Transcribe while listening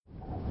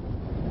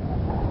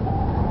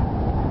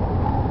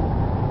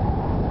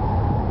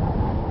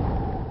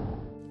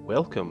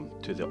Welcome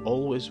to the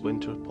Always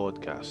Winter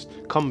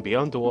podcast. Come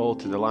beyond the wall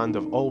to the land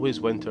of Always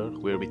Winter,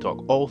 where we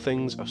talk all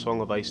things A Song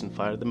of Ice and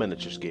Fire the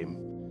miniatures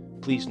game.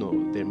 Please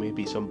note there may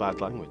be some bad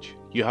language.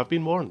 You have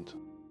been warned.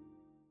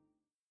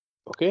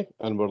 Okay,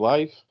 and we're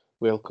live.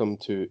 Welcome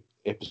to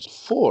episode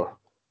 4.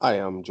 I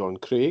am John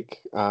Craig,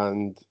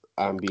 and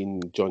I'm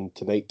being joined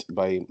tonight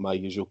by my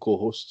usual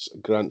co-hosts,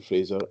 Grant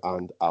Fraser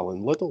and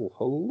Alan Liddle.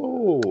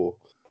 Hello.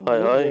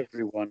 Hi,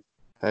 everyone.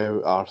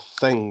 How are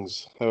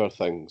things?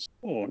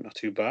 Oh, not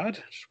too bad.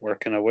 Just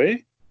working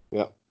away.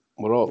 Yeah,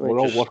 we're all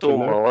working stole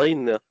now. my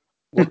line there.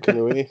 Working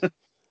away.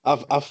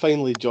 I've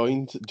finally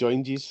joined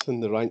you in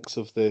the ranks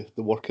of the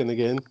working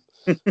again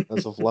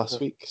as of last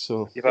week.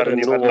 So You've had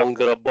no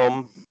longer a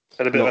bum.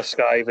 Had a bit of a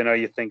skive, and now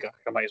you think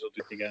I might as well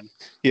do it again.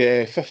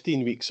 Yeah,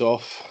 15 weeks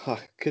off. I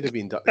could have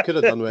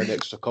done with an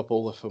extra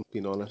couple if I'm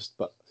being honest,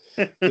 but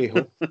hey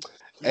ho.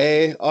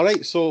 All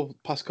right. So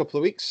past couple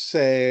of weeks,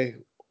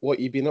 what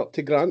you been up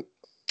to, Grant?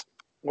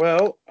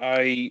 Well,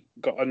 I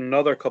got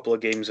another couple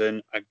of games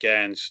in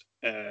against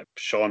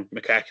Sean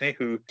McCackney,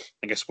 who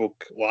I guess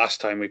spoke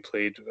last time we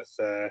played with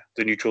the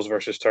Neutrals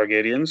versus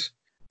Targaryen,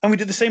 and we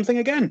did the same thing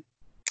again.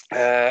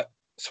 So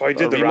I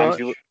did the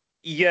Ramsey.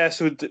 Yeah,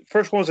 so the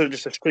first one was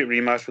just a straight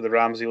rematch with the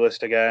Ramsey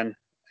list again.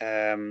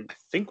 I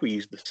think we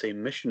used the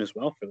same mission as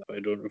well for that.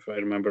 I don't know if I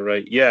remember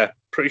right. Yeah,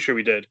 pretty sure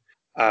we did.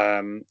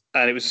 And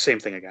it was the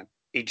same thing again.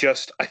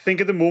 I think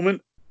at the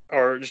moment,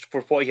 or just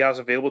for what he has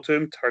available to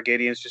him,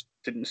 Targaryens just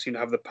didn't seem to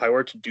have the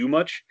power to do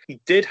much. He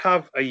did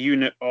have a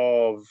unit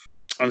of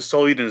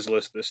Unsullied in his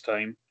list this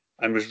time,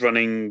 and was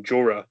running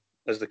Jorah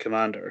as the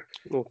commander.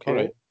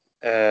 Okay.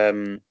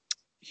 If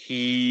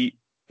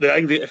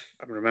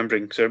I'm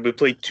remembering, so we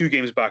played 2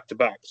 games back to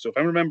back. So if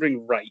I'm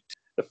remembering right,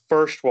 the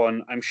first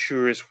one I'm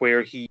sure is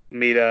where he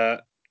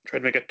tried to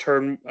make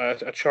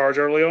a charge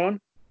early on,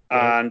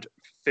 and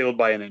failed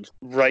by an inch,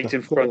 right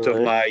in front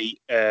of my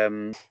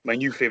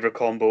new favorite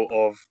combo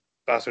of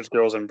Bastards,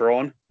 Girls, and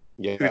Brawn,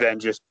 who then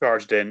just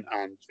charged in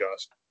and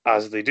just,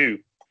 as they do,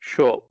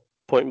 shot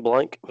point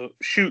blank.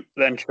 Shoot,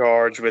 then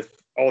charge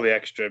with all the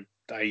extra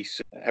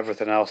dice,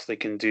 everything else they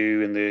can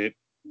do, and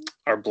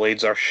our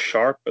blades are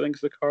sharp, I think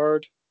is the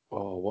card.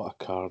 Oh, what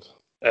a card.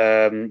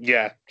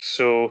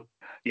 So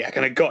I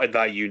kind of gutted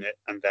that unit,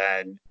 and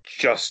then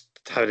just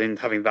having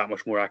that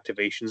much more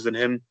activations than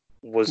him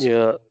was...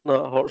 Yeah,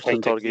 that hurts the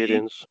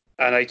Targaryens.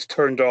 And I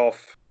turned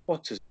off...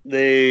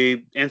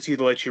 the NC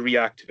to let you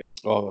reactivate.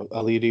 Oh,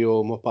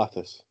 Illyrio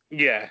Mopatis.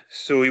 Yeah,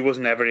 so he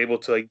wasn't ever able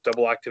to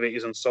double activate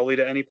his Unsullied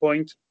at any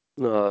point.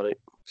 No, right.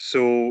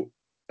 So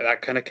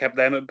that kind of kept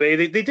them at bay.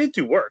 They did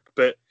do work,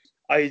 but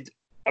I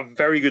have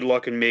very good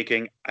luck in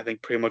making, I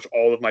think, pretty much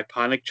all of my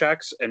panic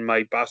checks, and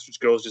my Bastards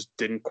Girls just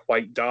didn't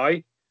quite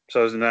die.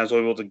 So I was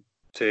able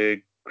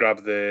to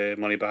grab the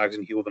money bags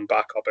and heal them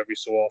back up every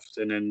so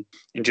often, and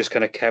just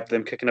kind of kept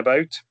them kicking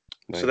about.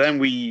 Nice. So then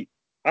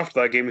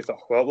after that game, we thought,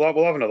 well,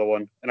 we'll have another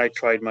one. And I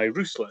tried my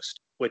Roos list,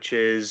 which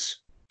is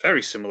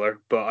very similar,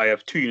 but I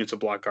have 2 units of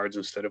Blackguards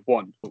instead of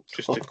 1.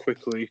 Just to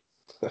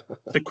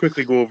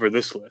quickly go over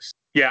this list.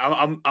 Yeah,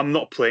 I'm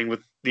not playing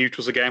with the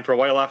Neutrals again for a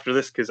while after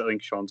this, because I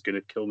think Sean's going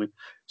to kill me.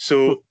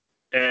 So,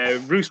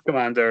 Roos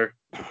Commander,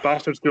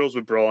 Bastards Girls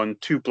with Brawn,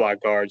 2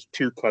 Blackguards,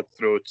 2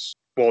 Cutthroats,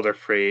 Walder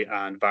Frey,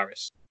 and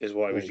Varys is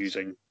what I was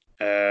using.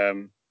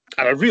 And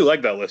I really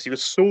like that list. You got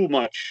so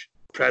much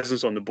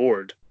presence on the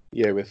board.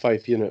 Yeah, with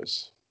 5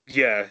 units.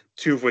 Yeah,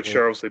 2 of which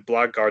are obviously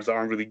Blackguards that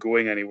aren't really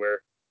going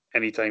anywhere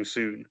anytime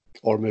soon.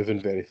 Or moving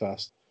very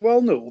fast.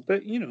 Well, no,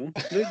 but,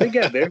 they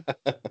get there.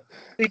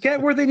 They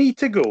get where they need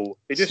to go.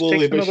 It just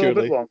takes them a little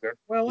bit longer.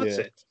 Well, that's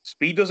it.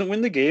 Speed doesn't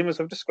win the game, as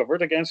I've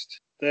discovered, against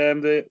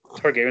the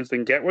Targaryens. They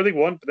can get where they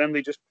want, but then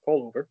they just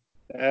fall over.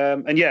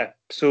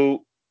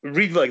 So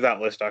really like that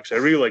list, actually.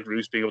 I really like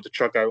Roos being able to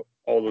chuck out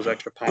all those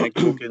extra panic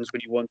tokens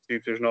when you want to,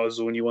 if there's not a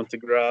zone you want to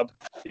grab,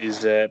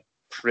 is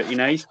pretty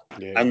nice.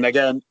 Yeah. And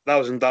again,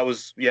 that's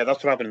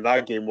what happened in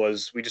that game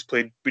was we just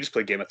played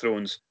Game of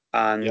Thrones,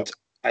 and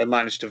I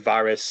managed to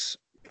Varys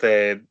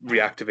the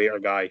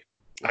reactivator guy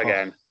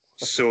again.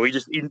 So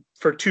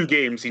for 2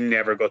 games he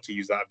never got to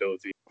use that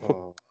ability.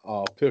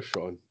 Oh, poor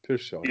Sean.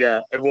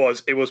 Yeah, it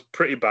was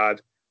pretty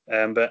bad.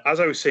 But as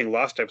I was saying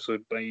last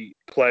episode, my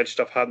pledge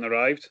stuff hadn't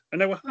arrived, and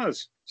now it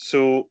has.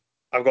 So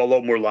I've got a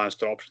lot more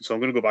Lannister options, so I'm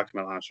going to go back to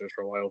my Lannisters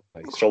for a while.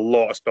 Nice. There's a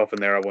lot of stuff in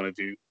there I want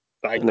to do.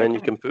 And then you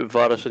can put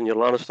Varys in your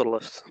Lannister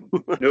list.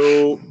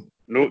 No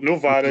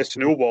Varys,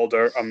 no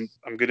Walder. I'm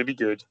going to be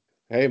good.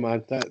 Hey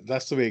man,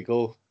 that's the way to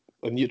go.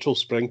 A neutral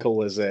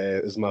sprinkle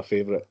is my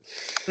favourite.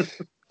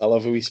 I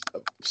love a wee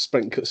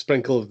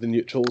sprinkle of the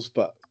neutrals,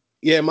 but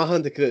yeah, my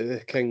Hand of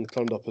the King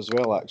turned up as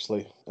well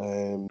actually.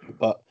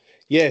 But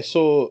yeah,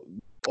 so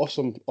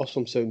awesome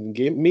sounding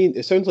game.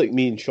 It sounds like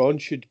me and Sean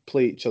should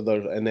play each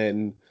other, and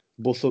then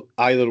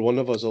either one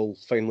of us will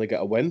finally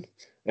get a win.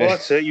 Well,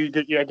 that's it. You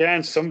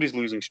again, somebody's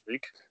losing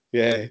streak.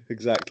 Yeah,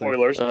 exactly.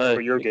 Spoilers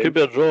for your game. Could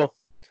be a draw.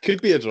 Could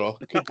be.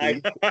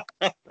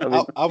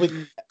 I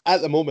would,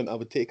 at the moment, I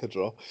would take a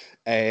draw.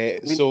 We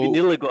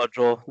nearly got a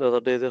draw the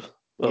other day there.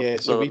 We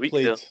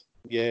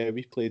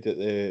played at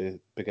the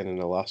beginning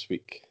of last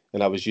week.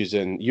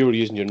 and you were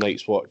using your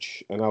Night's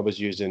Watch, and I was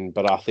using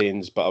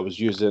Barathanes, but I was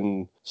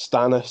using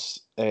Stannis,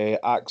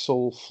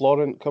 Axel,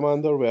 Florent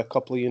Commander with a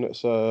couple of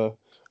units of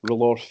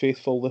R'hllor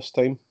Faithful this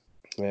time.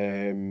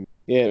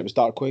 It was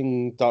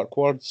Darkwing, Dark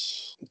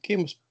Words. The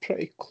game was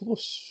pretty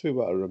close to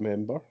what I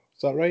remember.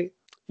 Is that right?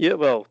 Yeah,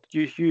 well,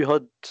 you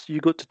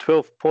got to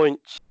 12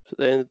 points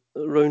then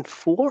round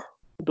 4.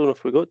 I don't know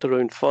if we got to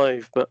round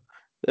 5, but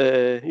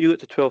you got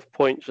to 12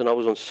 points and I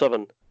was on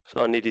 7,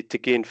 so I needed to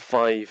gain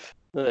 5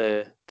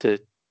 to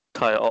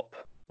tie it up.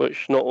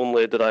 Which not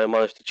only did I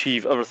manage to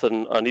achieve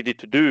everything I needed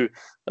to do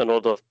in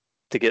order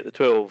to get the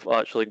 12, I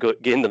actually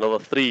gained another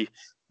 3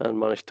 and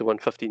managed to win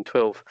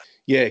 15-12.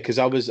 Yeah, because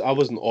I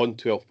wasn't on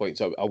 12 points.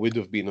 I would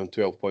have been on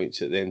 12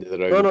 points at the end of the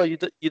round. No, you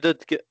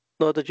did get.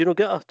 No, did you not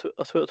get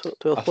a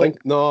 12 point?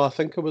 I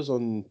think I was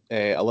on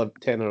 11,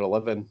 10 or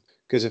 11,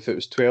 because if it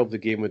was 12, the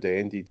game would have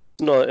ended.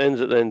 No, it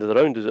ends at the end of the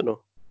round, does it not?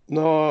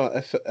 No,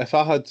 if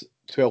I had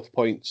 12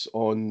 points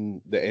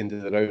on the end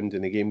of the round,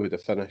 and the game would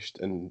have finished,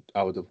 and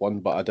I would have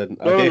won, but I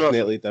didn't. I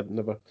definitely did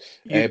never.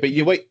 But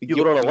you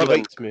were on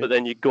 11, but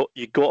then you got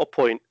a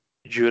point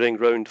during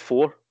round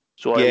 4,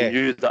 so I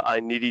knew that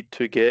I needed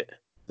to get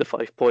the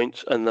 5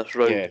 points in this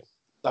round. Yeah,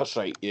 that's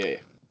right. Yeah.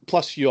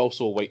 Plus, you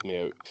also wiped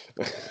me out.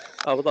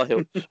 Well, that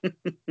helps.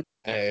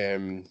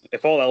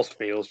 If all else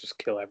fails, just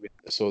kill everything.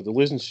 So the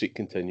losing streak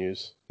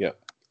continues. Yeah.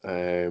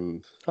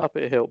 Happy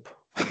to help.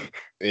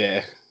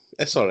 Yeah.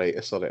 It's all right.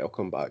 I'll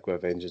come back with a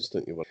vengeance,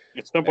 don't you worry.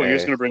 At some point, you're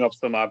just going to bring up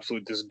some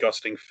absolute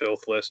disgusting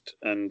filth list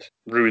and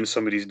ruin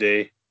somebody's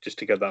day just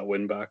to get that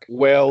win back.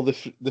 Well,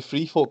 the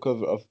free folk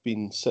have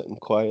been sitting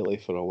quietly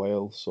for a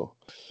while, so...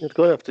 You're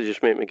going to have to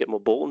just make me get my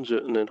Boltons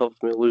out and then have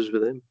me lose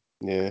with them.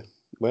 Yeah.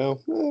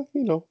 Well,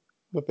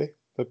 maybe.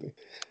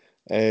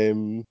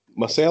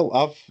 Myself,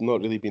 I've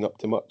not really been up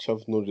to much.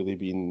 I've not really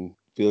been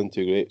feeling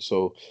too great,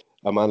 so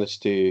I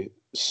managed to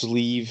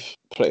sleeve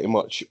pretty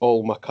much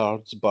all my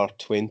cards bar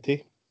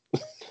 20.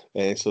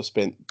 So I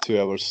spent 2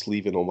 hours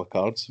sleeving all my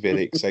cards.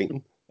 Very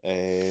exciting.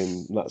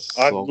 That's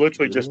I've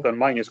literally just done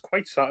mine. It's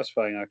quite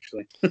satisfying,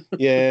 actually.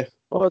 Yeah.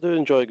 Oh, I do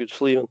enjoy a good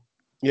sleeving.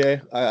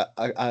 Yeah,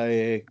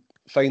 I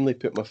finally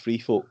put my Free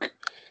Folk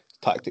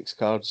Tactics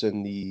cards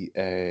in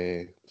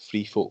the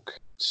Free Folk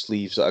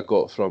sleeves that I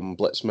got from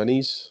Blitz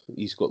Minis.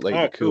 He's got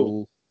like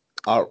cool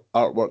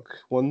artwork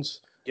ones.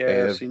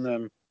 Yeah, I've seen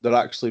them. They're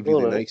actually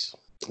really nice.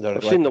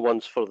 I've seen the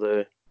ones for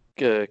the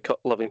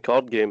living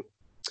card game.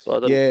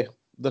 Yeah,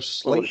 they're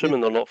slightly... I'm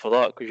assuming they're not for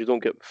that because you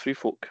don't get Free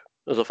Folk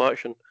as a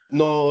faction.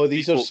 No,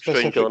 these are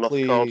specifically...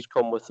 Strangely enough, cards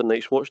come with the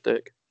Night's Watch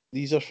deck.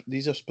 These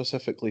are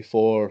specifically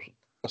for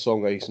A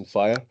Song of Ice and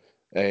Fire.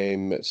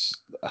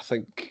 I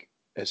think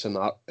it's an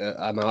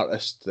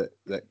artist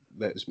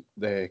that's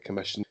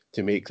commissioned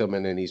to make them,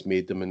 and then he's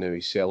made them, and now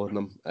he's selling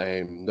them.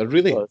 They're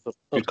really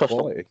good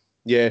quality.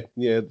 Yeah,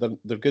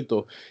 they're good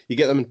though. You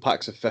get them in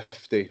packs of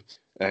 50.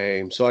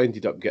 So I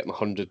ended up getting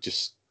 100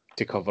 just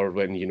to cover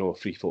when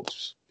Free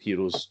Folks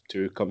Heroes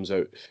 2 comes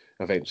out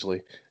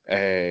eventually.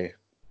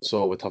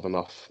 So I would have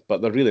enough,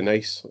 but they're really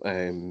nice.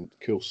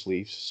 Cool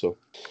sleeves. So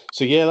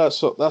yeah,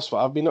 that's what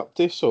I've been up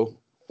to. So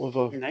we've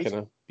kind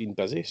of been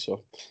busy.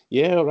 So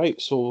yeah, all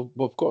right. So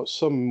we've got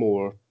some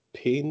more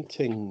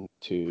painting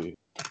to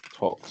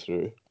talk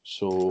through.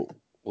 So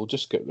we'll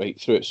just get right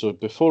through it. So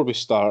before we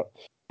start,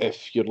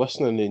 if you're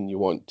listening and you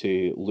want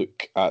to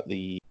look at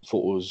the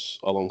photos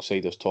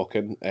alongside us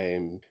talking,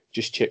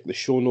 just check the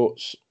show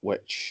notes,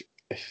 which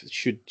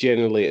should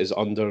generally is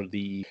under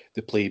the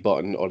play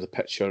button or the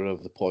picture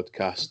of the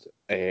podcast,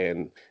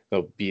 and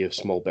there'll be a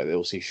small bit that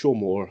will say show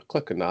more.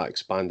 Click on that,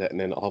 expand it, and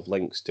then it'll have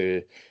links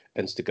to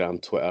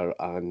Instagram, Twitter,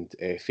 and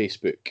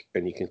Facebook,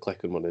 and you can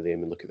click on one of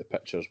them and look at the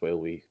pictures while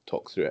we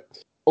talk through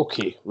it.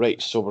 Okay,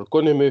 right, so we're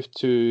going to move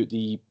to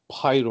the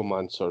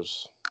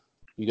Pyromancers.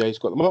 You guys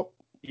got them up?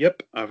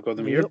 Yep, I've got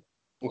them here.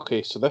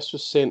 Okay, so this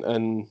was sent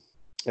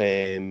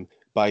in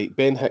by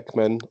Ben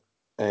Hickman,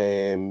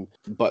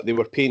 but they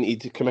were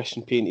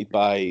commission painted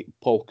by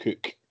Paul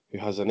Cook, who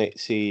has an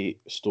Etsy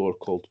store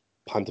called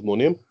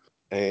Pandemonium.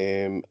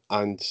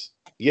 And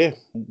yeah,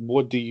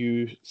 what do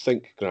you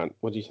think, Grant?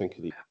 What do you think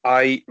of these?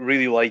 I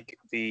really like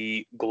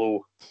the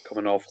glow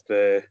coming off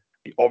the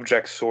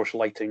object source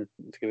lighting,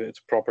 to give it its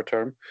proper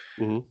term,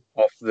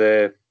 of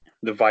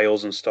the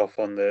vials and stuff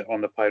on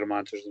the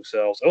Pyromancers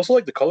themselves. I also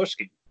like the color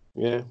scheme.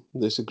 Yeah,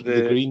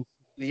 the green.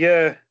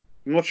 Yeah,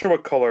 I'm not sure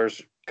what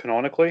colors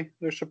canonically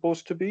they're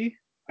supposed to be.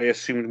 I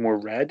assumed more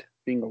red,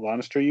 being a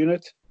Lannister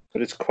unit,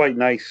 but it's quite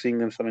nice seeing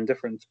them something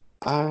different.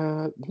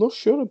 Not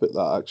sure about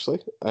that actually.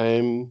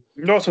 No,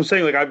 that's what I'm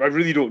saying. Like I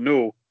really don't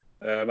know.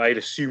 I'd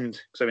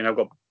assumed, because I've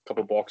got a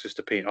couple of boxes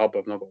to paint up, but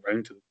I've not got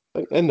around to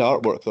them. In the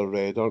artwork, they're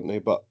red, aren't they?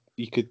 But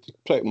you could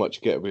pretty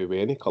much get away with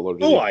any colour.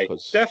 Really,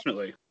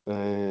 definitely.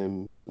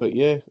 But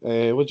yeah,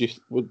 what do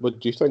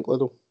you think,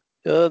 Liddell?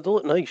 Yeah, they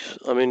look nice.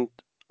 I mean,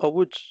 I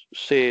would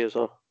say as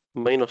a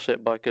minor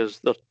setback is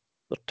they're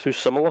too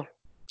similar.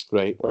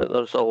 Right. Like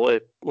there's a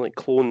lot of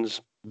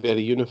clones.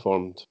 Very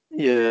uniformed.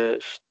 Yeah,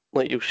 it's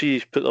like you'll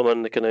see put them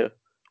in the kind of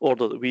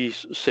order that we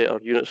set our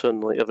units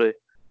in,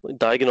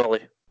 diagonally.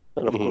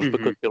 And of course, Mhm.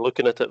 because you're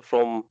looking at it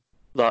from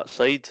that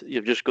side,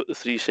 you've just got the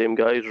three same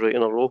guys right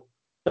in a row,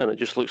 and it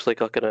just looks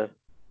like a kind of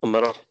a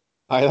mirror.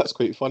 Aye, that's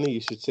quite funny. You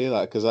should say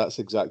that because that's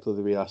exactly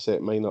the way I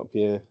set mine up.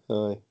 Yeah,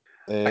 aye.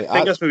 I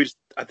think that's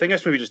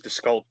maybe just the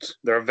sculpt.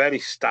 They're a very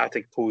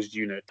static posed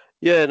unit.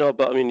 Yeah, no,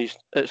 but I mean,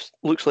 it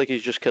looks like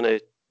he's just kind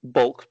of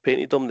bulk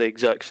painted them the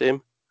exact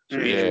same. So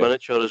each Yeah.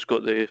 miniature has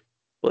got the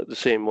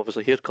same,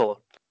 obviously, hair colour.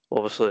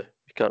 Obviously,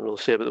 you can't really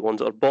say about the ones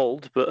that are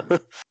bald,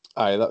 but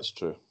Aye, that's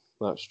true.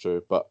 That's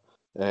true. But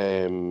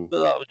they're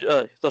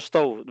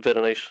still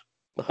very nice.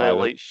 The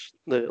highlights,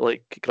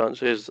 like Grant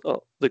says,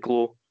 the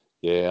glow.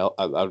 yeah,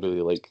 I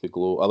really like the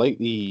glow. I like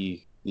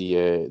the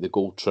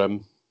gold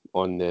trim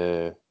on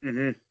the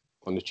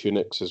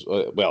tunics as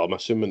well. Well, I'm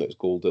assuming it's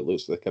gold. It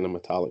looks like kind of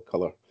metallic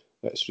colour.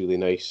 That's really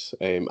nice.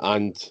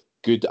 And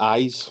good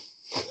eyes.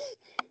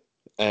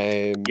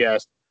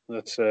 Yes,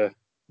 that's.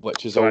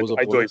 Which is So always a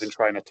I don't bonus. even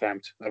try and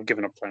attempt. I've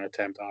given up trying to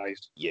attempt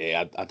eyes.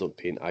 Yeah, I don't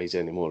paint eyes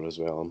anymore as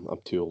well. I'm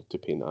too old to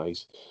paint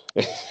eyes.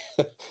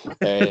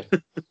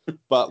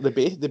 But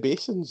the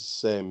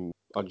basin's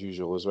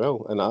unusual as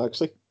well, and I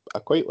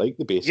quite like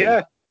the basin. Yeah,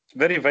 it's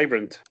very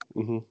vibrant.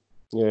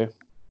 Yeah.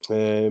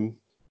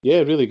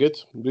 Yeah, really good.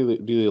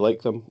 Really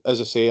like them. As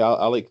I say,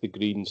 I like the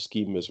green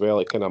scheme as well.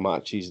 It kind of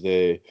matches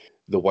the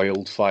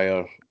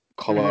wildfire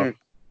colour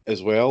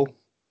as well.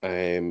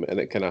 And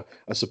it kind of,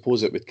 I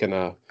suppose it would kind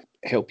of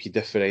help you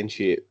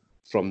differentiate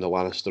from the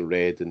Lannister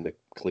red and the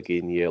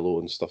Clegane yellow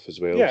and stuff as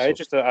well. Yeah, so. it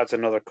just adds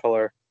another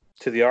colour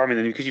to the army. And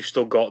then because you've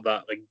still got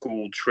that like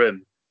gold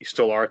trim, you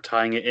still are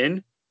tying it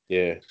in.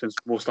 Yeah. Since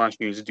most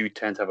Lannister units do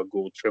tend to have a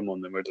gold trim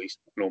on them, or at least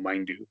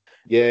mine do.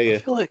 Yeah.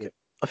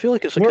 I feel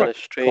like it's a More kind of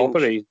strange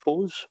coppery.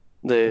 pose.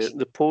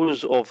 The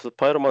pose of the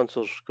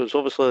pyromancers, because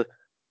obviously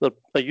they're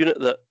a unit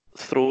that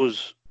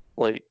throws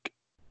like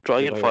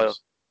dragon fire.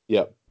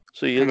 Yeah.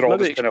 So you And they're all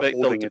maybe just kind of expect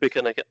them holding to it. be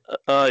kind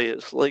of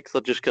it's like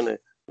they're just kind of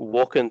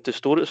walking to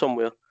store it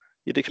somewhere.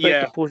 You'd expect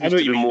Yeah, the poses I know to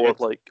what you be mean. more It's-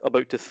 like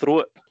about to throw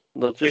it.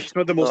 They're just It's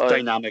not the most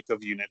dynamic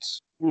of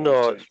units.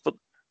 No, I'd say. but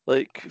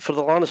like for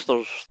the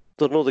Lannisters,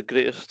 they're not the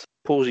greatest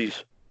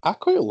poses. I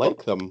quite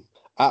like them.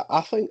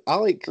 I think I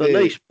like They're the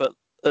nice, but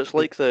it's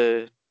like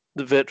the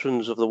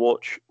veterans of the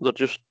Watch. They're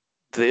just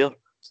there.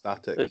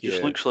 static. It just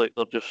yeah. looks like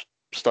they're just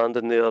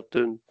standing there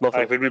doing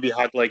nothing. If we maybe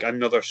had like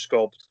another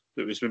sculpt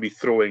that was maybe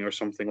throwing or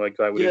something like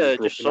that. Would have Yeah,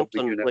 broken just up the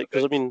something unit like a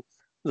because I bit. mean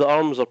the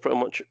arms are pretty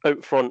much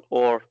out front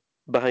or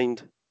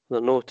behind.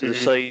 They're not to the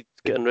Mhm. side,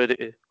 getting ready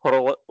to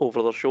hurl it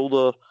over their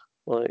shoulder.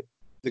 Like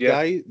The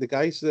Yeah.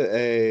 guys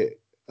that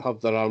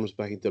have their arms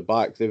behind their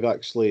back, they've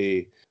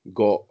actually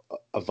got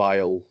a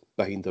vial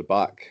behind their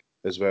back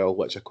as well,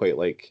 which I quite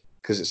like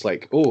because it's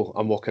like, oh,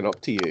 I'm walking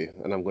up to you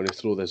and I'm going to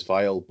throw this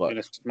vial, but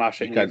Gonna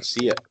smash it. you can't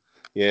see it.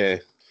 Yeah,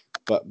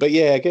 but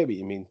yeah, I get what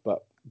you mean.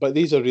 But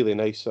these are really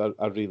nice. I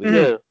really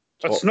yeah,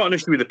 That's not an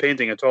issue with the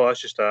painting at all.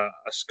 That's just a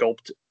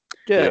sculpt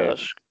yeah, Yeah.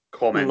 it's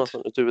comment.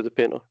 nothing to do with the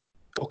painter.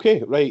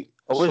 okay. Right.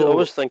 I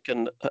was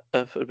thinking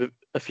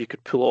if you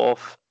could pull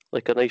off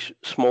like a nice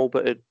small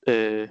bit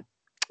of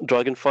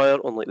dragon fire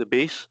on like the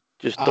base,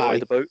 just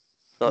dotted about.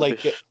 That'd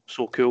Like be it-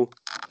 so cool.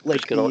 like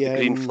Just kind of like the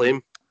green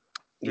flame.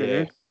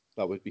 Yeah,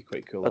 that would be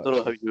quite cool. I don't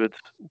know how you would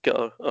get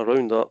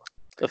around that.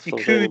 If You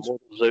there's any could-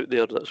 models out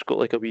there that's got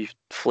like a wee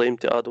flame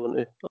to add on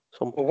to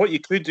something. Well, what you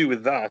could do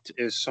with that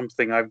is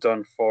something I've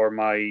done for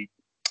I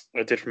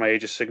did for my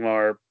Age of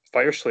Sigmar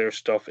Fire Slayer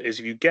stuff. Is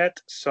if you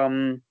get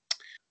some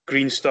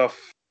Green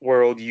Stuff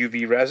World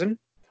UV resin.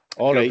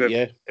 All right. if-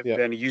 Yeah. If Yeah.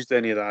 any used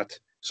any of that.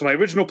 So my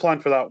original plan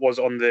for that was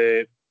on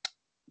the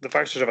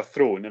Fire Slayers have a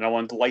throne, and I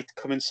wanted light to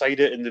come inside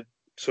it,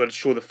 so I'd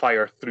show the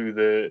fire through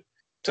the.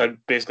 So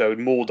I would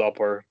mold up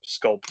or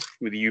sculpt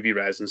with the UV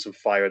resin some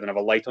fire, then have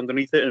a light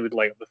underneath it, and it would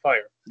light up the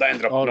fire. That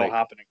ended up All not right.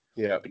 happening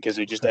Yeah. because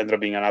it just ended up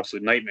being an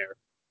absolute nightmare.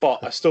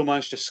 But I still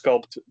managed to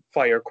sculpt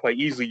fire quite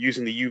easily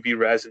using the UV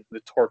resin, the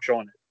torch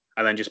on it,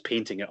 and then just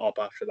painting it up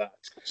after that.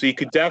 So you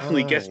could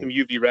definitely get Aye. some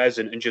UV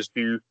resin and just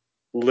do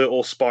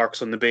little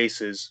sparks on the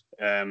bases,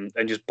 and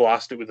just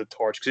blast it with the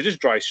torch because it just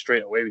dries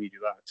straight away when you do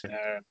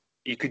that.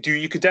 You could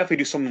definitely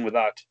do something with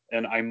that,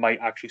 and I might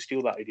actually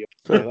steal that idea.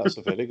 Yeah, that's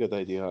a very good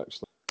idea,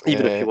 actually.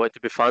 Even if you want to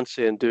be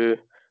fancy and do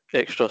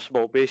extra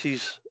small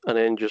bases, and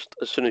then just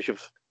as soon as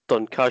you've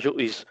done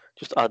casualties,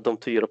 just add them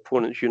to your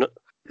opponent's unit.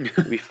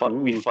 We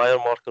fire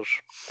markers.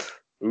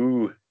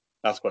 Ooh,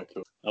 that's quite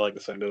cool. I like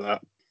the sound of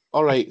that.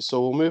 All right, so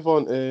we'll move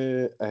on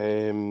to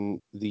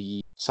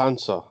the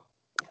Sansa.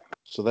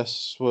 So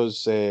this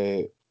was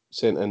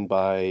sent in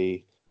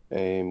by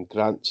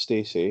Grant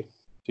Stacey.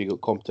 So you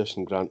got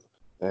competition, Grant.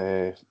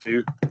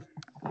 Ew.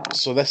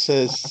 So this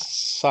is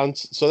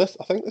Sansa. So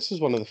I think this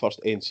is one of the first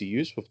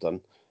NCUs we've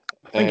done.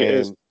 I think it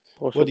is.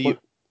 Possibly.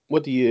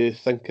 What do you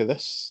think of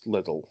this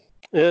Lidl?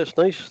 Yeah, it's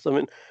nice. I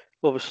mean,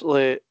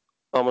 obviously,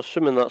 I'm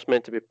assuming that's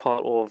meant to be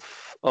part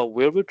of a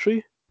werewood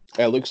tree.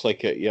 It looks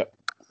like it. Yep.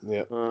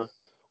 Yeah.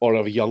 Or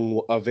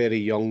a very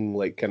young,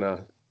 like kind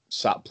of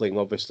sapling.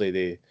 Obviously,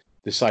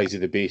 the size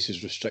of the base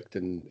is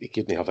restricting. You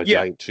couldn't have a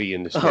giant tree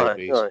in the small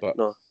base. But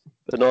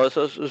no,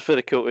 it's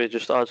very cool to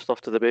just add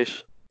stuff to the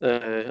base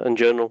in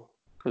general.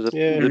 because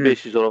Yeah. the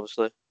bases are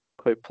obviously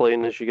quite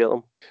plain as you get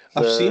them.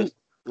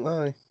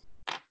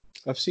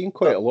 I've seen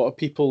quite a lot of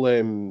people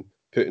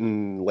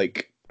putting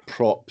like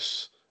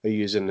props,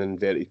 using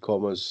inverted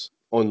commas,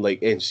 on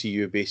like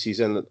MCU bases,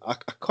 and I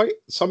quite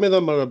some of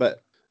them are a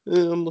bit.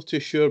 I'm not too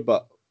sure,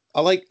 but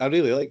I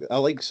really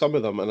like some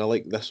of them, and I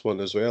like this one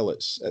as well.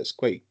 It's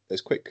quite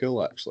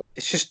cool actually.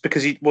 It's just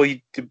because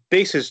the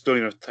bases don't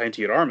even have time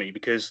to your army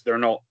because they're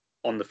not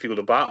on the field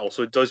of battle,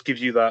 so it does give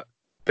you that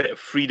bit of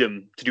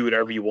freedom to do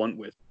whatever you want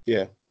with.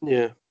 Yeah.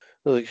 Yeah.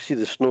 Well, you can see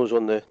the snows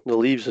on the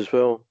leaves as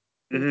well.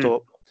 Mhm.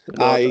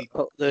 The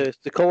top.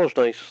 The colour's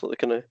nice. Like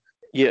kind of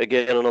yet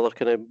again another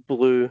kind of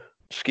blue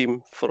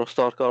scheme for a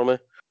Stark army.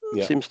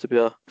 Yeah. Seems to be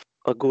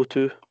a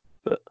go-to,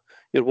 but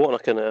you're wanting a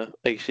kind of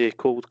icy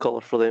cold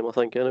colour for them, I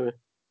think. Anyway.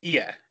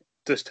 Yeah, it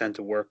does tend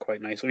to work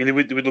quite nice. I mean, it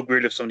would look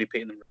weird if somebody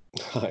painted them,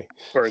 Aye.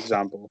 for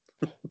example.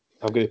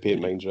 I'm going to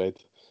paint mine red.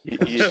 You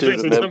do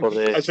remember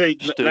I say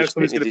Stu's now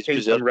somebody's painted going these to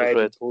paint them berserkers red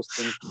and toast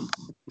them.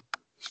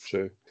 It's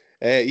true.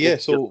 Yeah.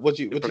 So what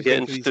do you We're think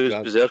getting of these? Stu's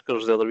Grant?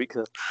 berserkers the other week.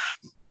 Then.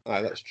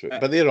 Aye, that's true.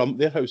 But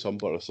they're House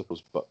Umber, I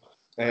suppose. But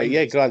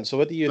yeah, Grant. So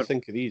what do you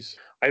think of these?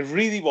 I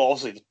really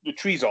obviously the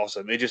tree's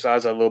awesome. It just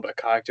adds a little bit of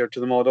character to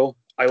the model.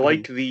 I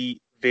like the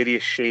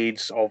various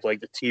shades of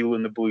like the teal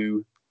and the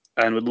blue,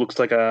 and it looks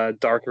like a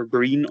darker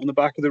green on the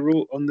back of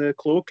the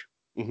cloak.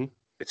 Mhm.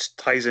 It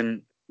ties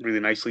in really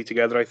nicely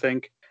together, I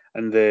think,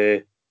 and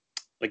the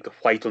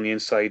white on the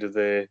inside of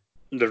the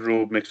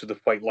robe mixed with the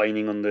white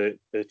lining on the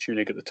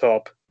tunic at the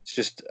top. It's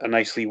just a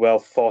nicely well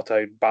thought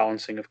out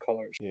balancing of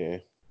colours. Yeah,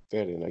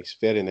 very nice,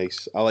 very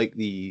nice. I like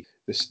the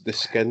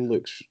skin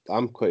looks.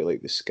 I'm quite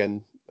like the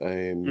skin.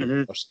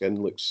 Her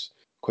skin looks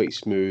quite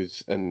smooth,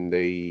 and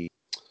the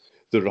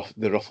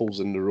ruffles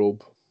in the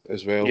robe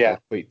as well. Yeah, are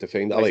quite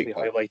defined. I Nicely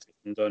like. highlighted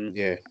and done.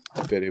 Yeah,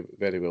 very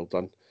very well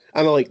done.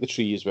 And I like the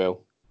tree as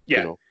well. Yeah,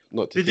 You know,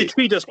 not to the take-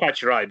 tree does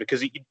catch your eye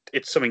because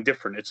it's something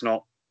different. It's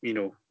not,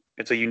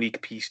 it's a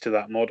unique piece to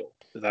that model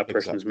that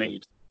person's Exactly.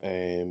 made.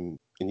 And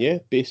yeah,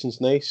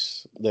 basin's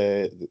nice.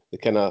 The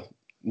kind of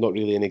not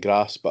really any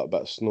grass, but a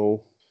bit of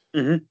snow.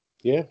 Mhm.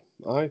 Yeah,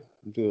 I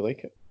really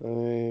like it.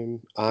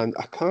 And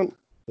I can't.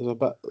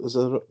 Is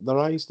there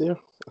eyes there?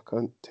 I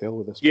can't tell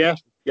with this. Yeah,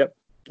 picture. yep.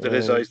 There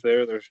is eyes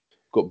there. There's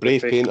Got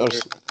brave face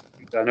painters.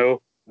 I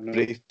know.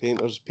 Brave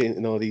painters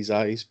painting all these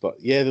eyes, but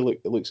yeah,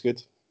 it looks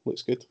good.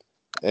 Looks good.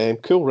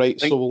 Cool,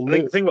 right? I So we'll think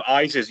the move. thing with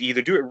eyes is you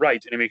either do it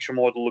right and it makes your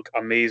model look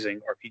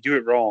amazing, or if you do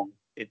it wrong,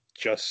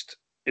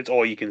 it's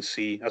all you can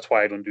see. That's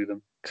why I don't do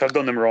them, because I've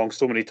done them wrong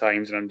so many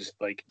times, and I'm just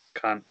like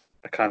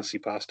I can't see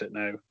past it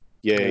now.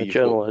 Yeah, In you've got,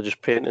 general, I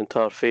just paint the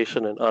entire face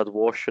and then add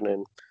wash, and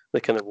then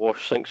the kind of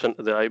wash sinks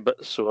into the eye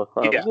bits. So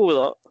I'll Yeah. go with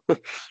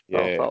that.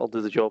 yeah, That'll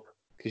do the job.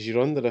 because you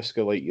run the risk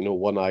of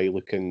one eye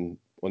looking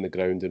on the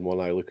ground and one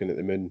eye looking at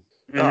the moon,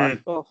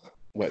 Mhm. Oh,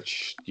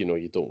 which you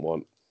don't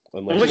want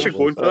Unless you're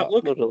going for that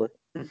look. not really.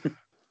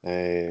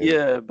 Um,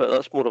 Yeah, but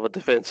that's more of a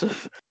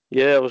defensive.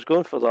 Yeah, I was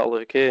going for that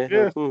look. Eh?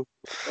 Yeah. Mhm.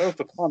 That was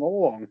the plan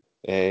all along.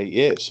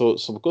 Yeah, so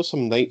we've got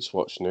some Night's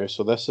Watch now.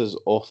 So this is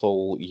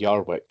Othel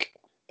Yarwick,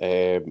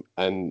 and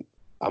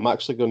I'm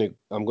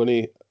going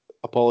to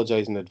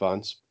apologise in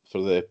advance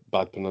for the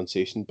bad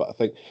pronunciation, but I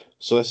think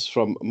so. This is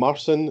from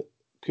Marcin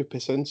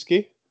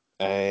Kupisinski,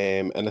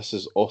 and this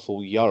is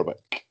Othel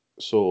Yarwick.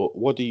 So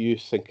what do you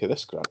think of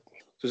this, Grant?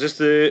 So is this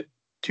the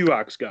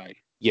 2-axe guy?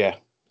 Yeah,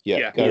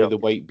 Yeah. guy Yeah. with the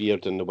white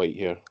beard and the white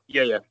hair.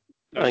 Yeah.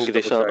 Angry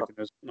Just Santa.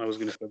 double-checking. I was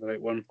going to say the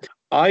right one.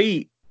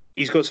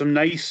 He's got some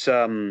nice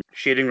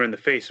shading around the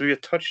face. Maybe a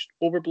touch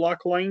over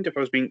black lined if I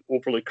was being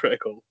overly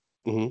critical.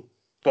 hmm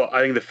But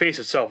I think the face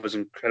itself is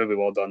incredibly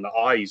well done. The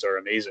eyes are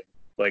amazing.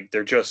 Like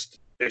it's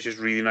just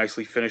really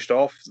nicely finished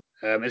off.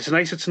 It's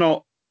nice. It's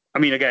not. I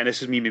mean, again,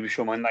 this is me maybe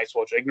showing my Night's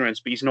Watch ignorance,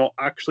 but he's not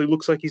actually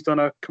looks like he's done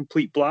a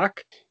complete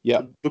black.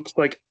 Yeah, It looks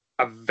like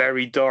a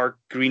very dark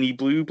greeny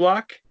blue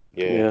black,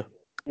 yeah,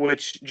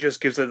 which just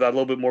gives it that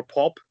little bit more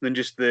pop than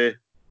just the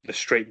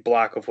straight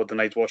black of what the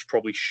Night's Watch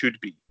probably should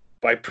be.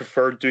 But I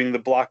prefer doing the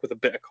black with a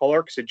bit of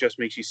color because it just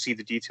makes you see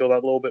the detail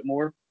that little bit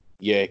more.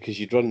 yeah. Because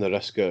you'd run the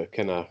risk of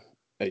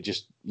it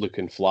just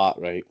looking flat,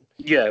 right?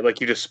 Yeah, like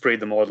you just sprayed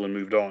the model and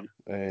moved on.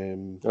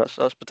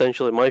 That's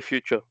potentially my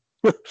future.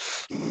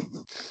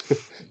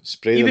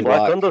 Spray them Even Black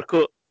black.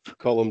 undercoat.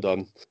 Call them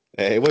done.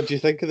 What do you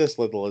think of this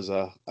Lidl as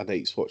a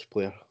Night's Watch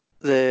player?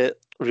 They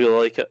really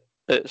like it.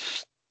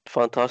 It's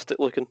fantastic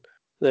looking.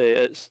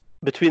 It's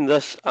between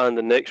this and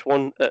the next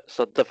one. It's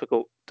a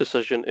difficult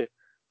decision to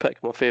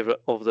pick my favourite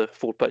of the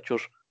 4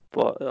 pictures,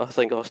 but I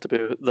think it has to be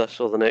this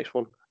or the next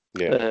one.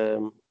 Yeah,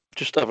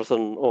 Just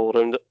everything all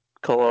around it.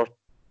 Colour,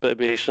 bit of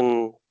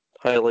basin,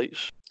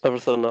 highlights,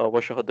 everything that I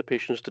wish I had the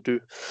patience to do.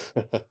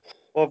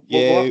 Well,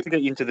 Yeah. we'll have to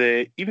get you into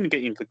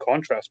the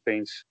contrast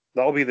paints.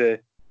 That'll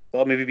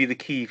maybe be the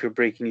key for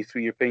breaking you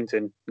through your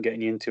painting and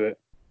getting you into it.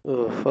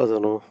 Oh, I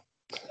don't know.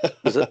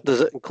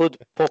 Does it include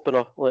popping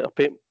a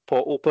paint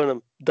pot open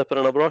and dipping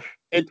in a brush?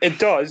 It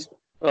does.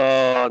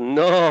 Oh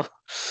no!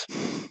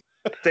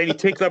 Then you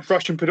take that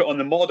brush and put it on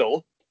the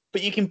model,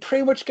 but you can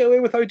pretty much get away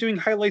without doing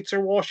highlights or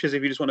washes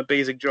if you just want a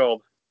basic job.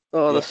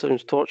 Oh, this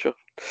sounds torture.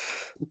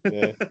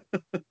 Yeah.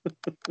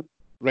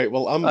 Right.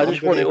 Well, I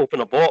just want to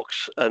open a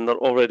box and they're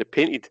already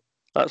painted.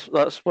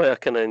 That's why I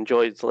kind of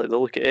enjoyed like the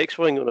look at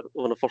X-Wing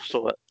when I first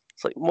saw it.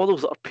 It's like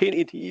models that are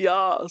painted.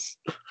 Yes.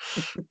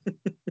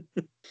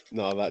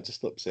 No, that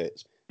just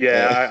upsets.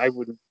 Yeah, I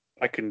wouldn't.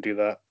 I couldn't do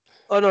that.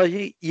 Oh no,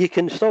 you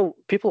can still.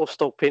 People have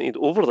still painted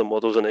over the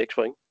models in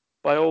X-Wing.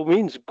 By all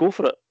means, go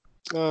for it.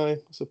 I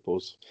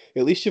suppose.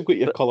 At least you've got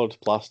your coloured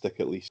plastic.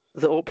 At least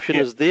the option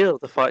is there.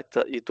 The fact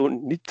that you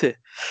don't need to.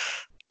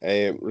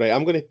 Right,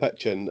 I'm going to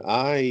pitch in.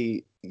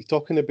 You're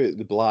talking about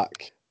the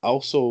black. I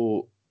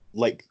also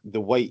like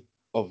the white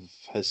of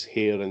his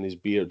hair and his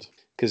beard,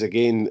 because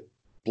again,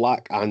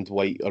 black and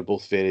white are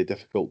both very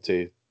difficult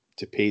to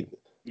paint.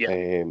 Yeah.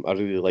 I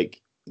really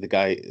like the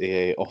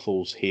guy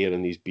Othel's hair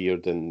and his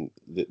beard, and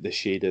the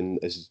shading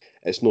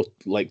it's not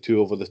like too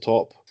over the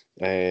top.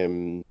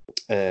 And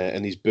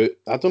his boot,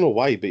 I don't know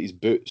why, but his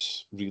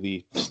boots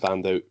really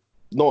stand out.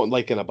 Not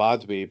like in a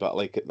bad way, but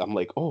like I'm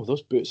like, oh,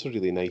 those boots are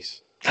really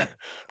nice.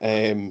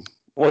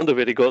 Wonder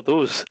where he got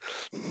those.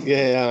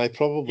 Yeah, I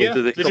probably.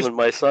 Do they come in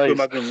my size?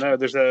 Imagine them now.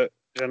 There's a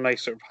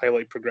nice sort of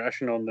highlight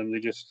progression on them. They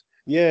just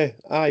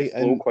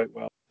flow quite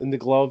well. And the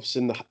gloves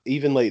and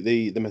even like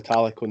the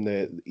metallic on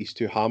these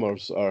two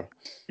hammers are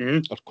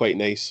quite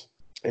nice.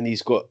 And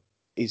he's got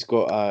his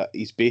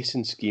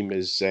basing scheme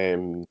is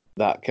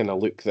that kind of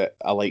look that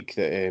I like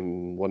that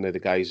one of the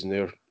guys in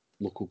their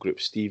local group,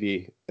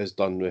 Stevie, has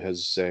done with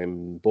his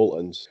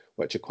Boltons,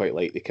 which I quite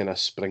like. The kind of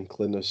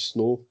sprinkling of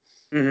snow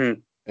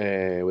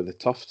with the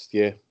tufts.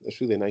 Yeah, it's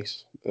really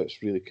nice.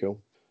 It's really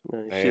cool.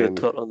 Yeah, you see the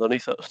dirt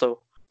underneath it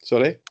still.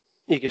 Sorry?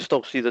 You can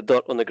still see the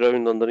dirt on the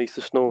ground underneath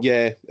the snow.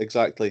 Yeah,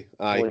 exactly.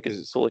 Aye, like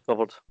it's totally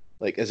covered.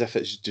 Like as if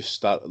it's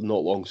just not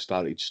long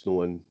started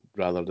snowing,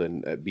 rather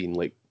than it being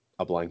like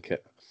a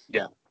blanket.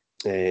 Yeah.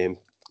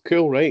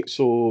 Cool, right?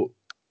 So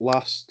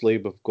lastly,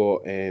 we've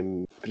got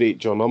Great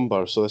John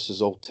Umber. So this is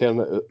the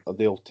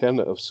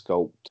alternative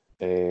sculpt,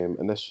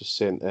 and this was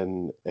sent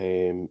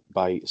in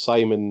by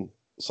Simon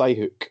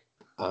Syhook,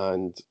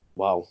 and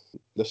wow,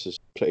 this is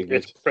pretty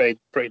good. It's pretty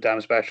damn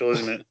special,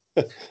 isn't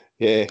it?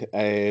 Yeah.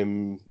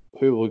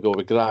 Who will we go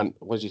with? Grant,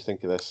 what do you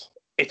think of this?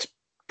 It's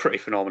pretty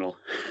phenomenal.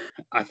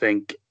 I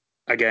think,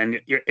 again,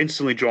 you're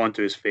instantly drawn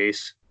to his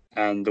face,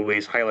 and the way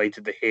he's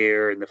highlighted the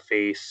hair and the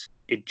face,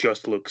 it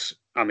just looks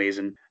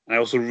amazing. And I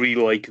also really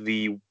like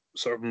the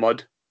sort of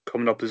mud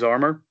coming up his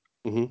armor.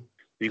 Mm-hmm.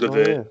 You've got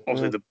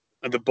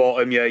at the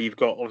bottom, you've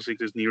got, obviously,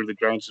 because near the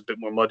ground it's a bit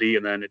more muddy,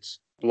 and then it's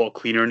a lot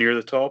cleaner near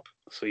the top.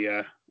 So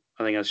yeah,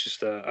 I think that's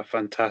just a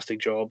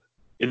fantastic job.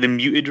 In the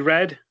muted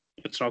red,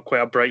 it's not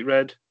quite a bright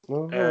red.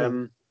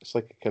 It's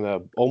like kind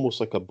of almost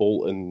like a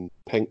Bolton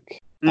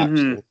pink,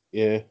 actually.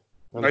 Yeah.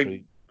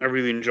 I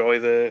really enjoy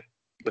the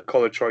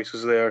colour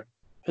choices there.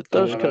 It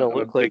does kind of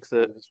look like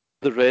the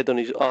red on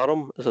his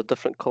arm is a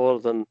different colour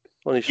than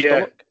on his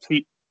stomach.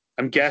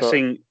 I'm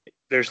guessing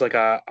there's like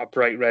a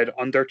bright red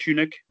under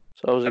tunic.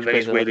 So I was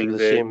expecting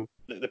the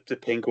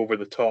pink over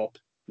the top,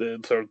 the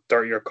sort of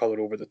dirtier colour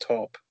over the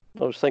top.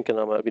 I was thinking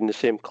that might have been the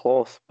same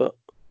cloth, but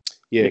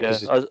yeah,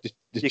 because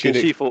you can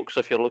see, folks,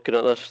 if you're looking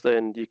at this,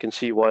 then you can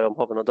see why I'm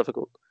having a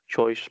difficult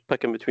choice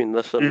picking between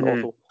this and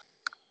Otto.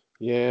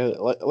 Yeah,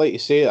 like you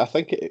say, I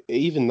think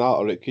even that,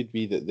 or it could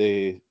be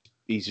that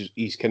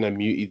his kind of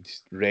muted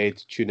red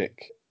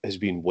tunic has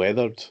been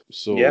weathered,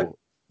 so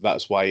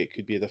that's why it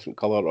could be a different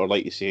colour. Or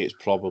like you say, it's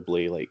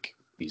probably like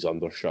his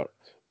undershirt.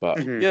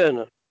 But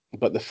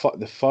but the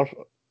fur,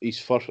 his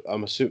fur,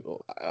 I'm assuming,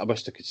 I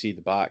wish I could see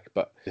the back,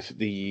 but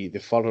the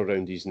fur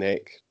around his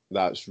neck,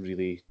 that's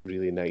really,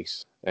 really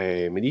nice.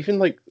 And even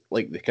like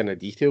the kind of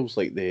details,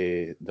 like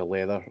the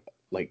leather,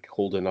 like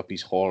holding up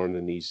his horn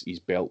and his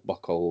belt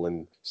buckle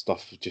and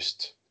stuff,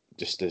 just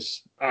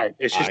as.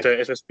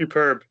 It's a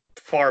superb,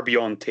 far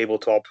beyond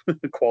tabletop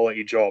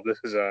quality job. This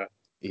is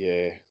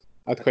yeah.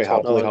 I'd quite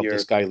happily have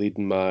this guy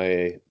leading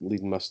my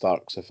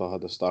Starks if I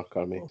had a Stark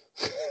army.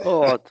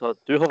 I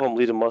do have him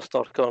leading my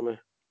Stark army,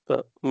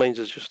 but mine's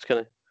is just kind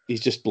of. He's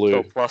just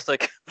blue.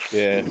 Plastic.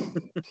 Yeah,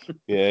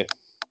 yeah.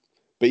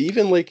 But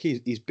even like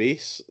his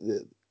base,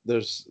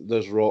 there's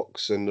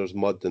rocks and there's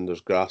mud and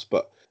there's grass,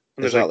 but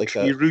there's like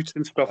tree roots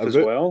and stuff as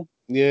well.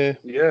 Yeah.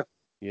 Yeah.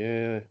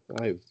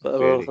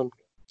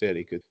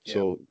 Very good. Yeah.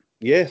 So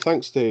yeah,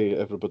 thanks to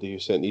everybody who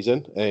sent these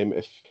in.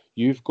 If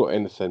you've got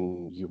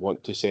anything you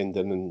want to send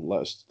in and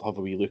let us have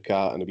a wee look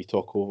at and a wee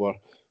talk over,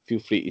 feel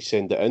free to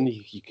send it in.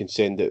 You can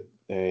send it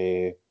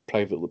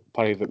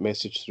private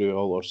message through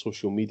all our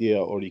social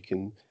media, or you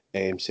can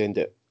send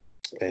it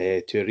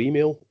to our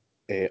email,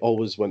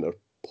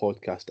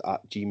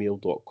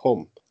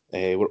 alwayswinterpodcast@gmail.com.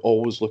 We're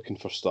always looking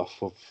for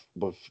stuff.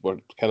 We're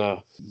kind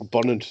of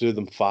burning through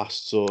them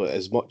fast, so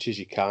as much as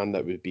you can,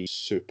 that would be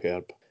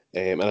superb.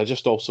 And I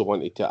just also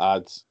wanted to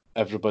add,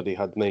 everybody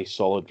had nice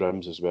solid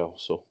rims as well,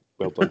 so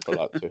well done for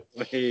that too.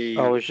 Hey.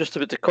 I was just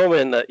about to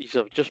comment that he's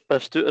just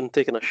missed out and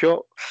taken a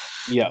shot.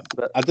 Yeah,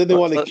 I didn't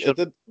want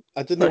to.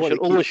 I didn't want to.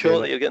 Only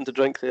shot that you're getting to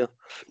drink there.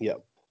 Yeah,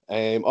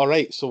 All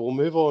right, so we'll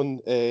move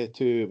on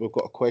to, we've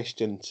got a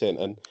question sent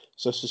in.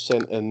 So this is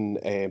sent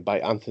in by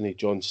Anthony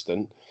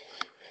Johnston.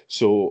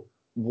 So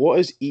what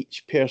is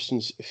each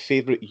person's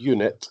favourite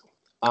unit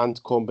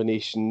and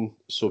combination,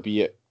 so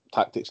be it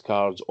tactics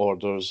cards,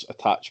 orders,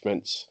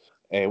 attachments?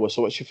 So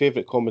what's your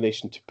favourite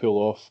combination to pull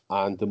off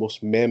and the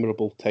most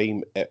memorable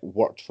time it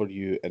worked for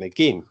you in a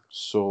game?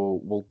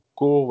 So we'll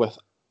go with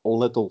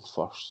Liddle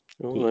first.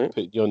 All right.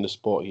 Put you on the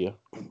spot here.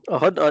 I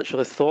hadn't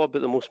actually thought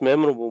about the most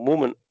memorable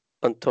moment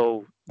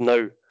until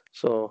now.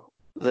 So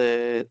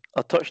I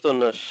touched on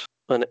this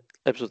in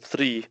episode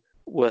 3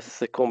 with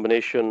the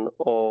combination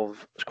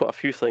of, it's quite a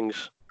few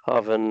things,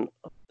 having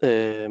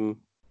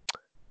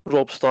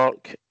Rob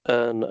Stark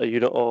and a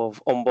unit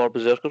of Umbar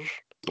Berserkers.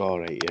 All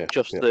right, yeah.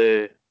 Just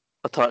the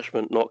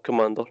attachment, not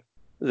commander.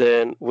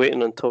 Then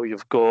waiting until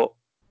you've got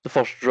the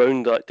first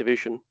round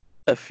activation.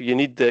 If you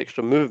need the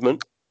extra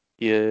movement,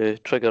 you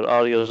trigger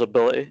Arya's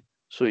ability,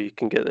 so you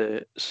can get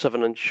the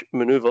 7-inch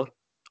maneuver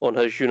on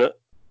his unit.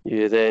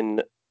 You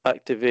then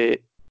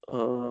activate,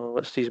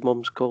 what's his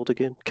mum's called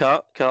again?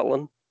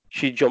 Catelyn.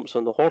 She jumps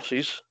on the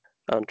horses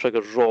and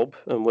triggers Rob,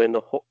 and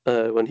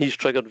when he's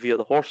triggered via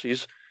the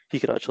horses, he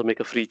can actually make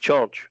a free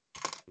charge.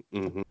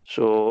 Mm-hmm.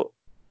 So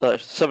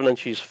that's 7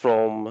 inches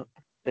from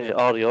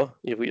Arya.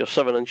 You've got your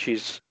 7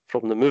 inches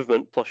from the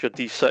movement, plus your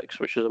D6,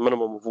 which is a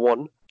minimum of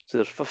 1. So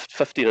there's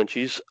 15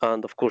 inches,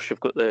 and of course you've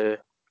got the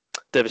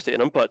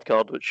Devastating Impact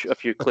card, which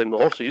if you claim the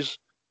horses,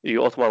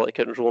 you automatically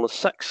count as rolling a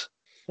 6.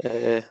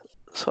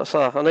 So it's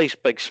a nice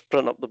big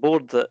sprint up the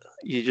board that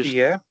you just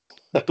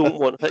don't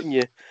want hitting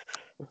you.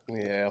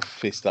 Yeah, I've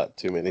faced that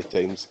too many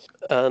times.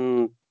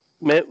 And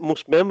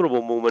most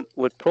memorable moment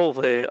would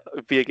probably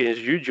be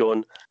against you,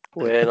 John,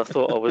 when I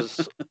thought I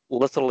was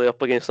literally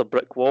up against a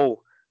brick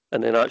wall,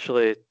 and then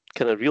actually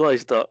kind of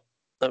realised that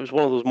it was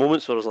one of those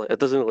moments where I was like, it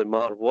doesn't really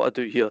matter what I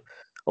do here.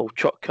 I'll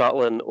chuck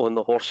Catelyn on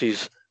the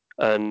horses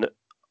and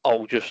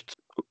I'll just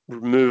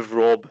remove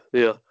Rob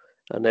there.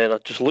 And then I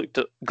just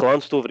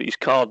glanced over at his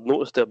card,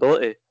 noticed the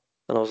ability,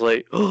 and I was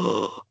like,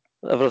 oh,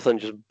 everything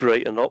just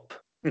brightened up.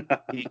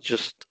 He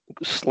just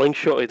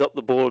slingshotted up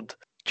the board,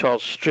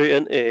 charged straight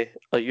into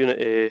a unit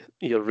of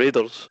your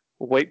raiders,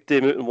 wiped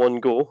them out in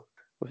one go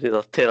with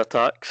either 10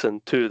 attacks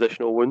and 2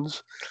 additional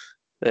wounds,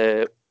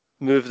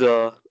 moved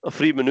a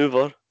free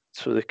manoeuvre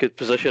so they could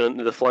position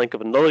into the flank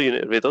of another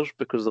unit of raiders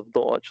because they've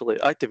not actually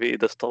activated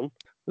this turn.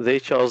 They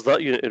charged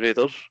that unit of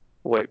raiders,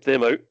 wiped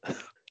them out.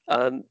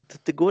 And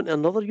did they go into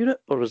another unit,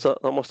 or was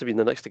that must have been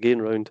the next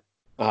again round?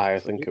 I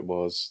think it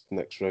was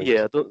next round.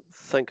 Yeah, I don't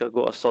think I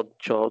got a sudden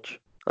charge.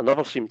 I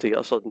never seem to get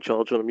a sudden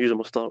charge when I'm using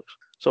my Starks.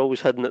 It's always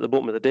hidden at the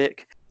bottom of the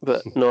deck.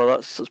 But no,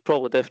 that's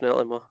probably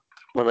definitely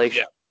my nice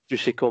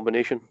juicy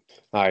combination.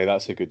 Aye,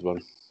 that's a good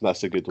one.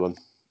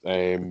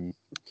 Right,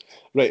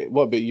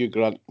 what about you,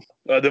 Grant?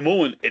 At the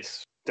moment,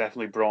 it's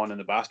definitely Braun and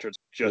the Bastards.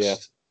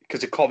 Just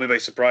because it caught me by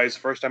surprise the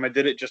first time I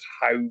did it, just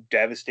how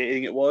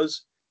devastating it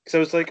was. Because I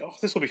was like, oh,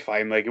 this will be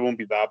fine. Like, it won't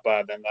be that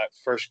bad. Then that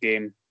first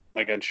game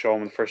against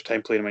Sean, the first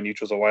time playing my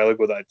neutrals a while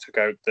ago, that I took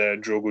out the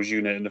Drogo's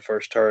unit in the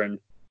first turn.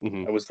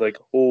 Mm-hmm. I was like,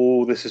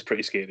 oh, this is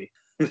pretty scary.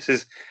 This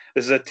is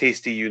a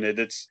tasty unit.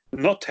 It's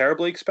not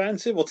terribly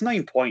expensive. Well, it's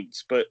 9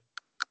 points, but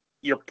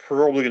you're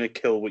probably going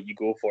to kill what you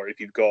go for if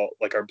you've got,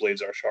 like, our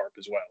blades are sharp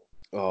as well.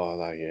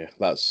 Oh, yeah.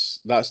 That's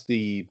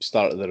the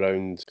start of the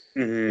round.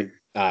 Mm-hmm.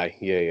 Aye,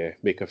 yeah.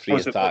 Make a free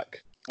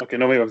attack. Okay,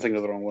 no, maybe I'm thinking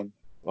of the wrong one.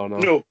 Oh,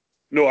 no.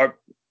 No,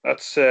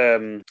 that's,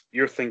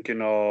 you're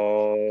thinking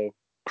of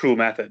Cruel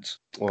Methods.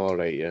 All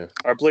right, yeah.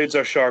 Our blades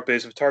are sharp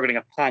is if targeting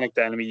a panicked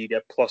enemy, you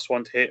get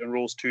 +1 to hit and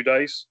rolls 2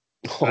 dice.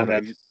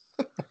 Then,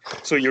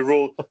 so you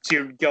roll,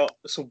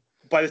 so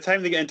by the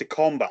time they get into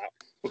combat,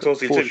 because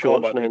obviously it's in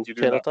combat, and you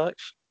do 10 that.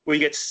 attacks. Well,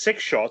 you get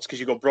 6 shots because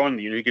you got Braun in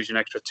the unit, it gives you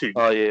an extra 2.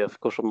 Oh, yeah, of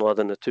course I'm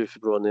adding the 2 for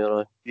Braun there,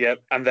 aye.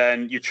 Yep, and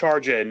then you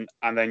charge in,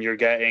 and then you're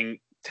getting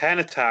 10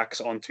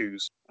 attacks on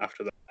 2s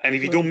after that. And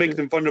if you don't make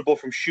them vulnerable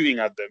from shooting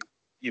at them,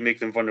 you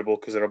make them vulnerable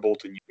because they're a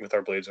bolt in you with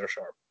our blades are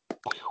sharp.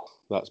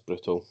 That's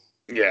brutal.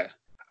 Yeah.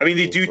 I mean,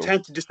 they do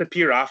tend to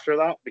disappear after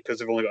that because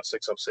they've only got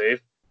 6 up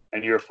save,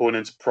 and your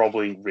opponent's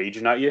probably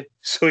raging at you,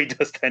 so he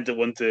does tend to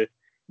want to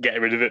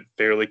get rid of it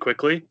fairly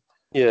quickly.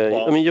 Yeah,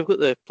 well, I mean, you've got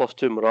the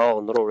 +2 morale,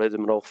 and they're already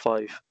morale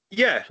 5.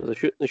 Yeah. So they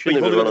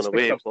shouldn't be running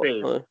away.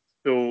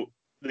 So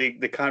they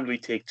can't really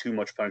take too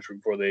much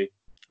punishment before they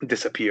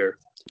disappear.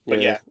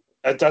 But yeah,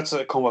 that's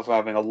a combo I'm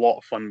having a lot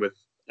of fun with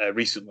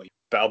recently.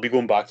 But I'll be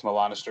going back to my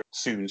Lannister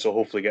soon, so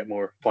hopefully get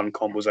more fun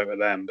combos out of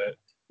them. But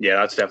yeah,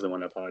 that's definitely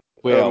one I've had.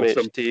 Well, mate,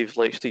 Steve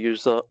likes to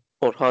use that,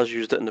 or has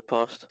used it in the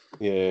past.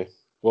 Yeah.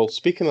 Well,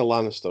 speaking of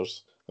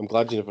Lannisters, I'm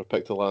glad you never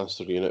picked a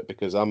Lannister unit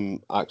because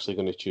I'm actually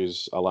going to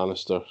choose a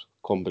Lannister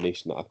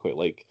combination that I quite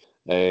like.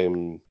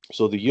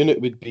 So the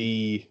unit would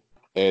be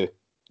the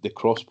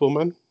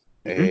Crossbowman.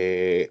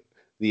 Mm-hmm.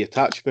 The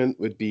attachment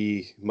would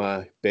be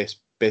my best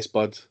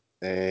bud,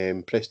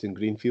 Preston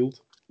Greenfield.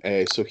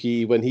 So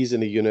when he's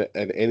in a unit,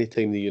 and any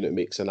time the unit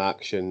makes an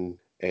action,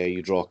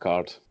 you draw a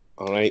card.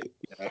 All right.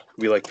 Yeah,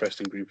 we like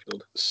Preston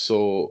Greenfield.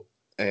 So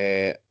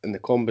in the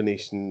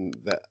combination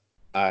that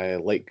I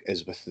like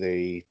is with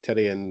the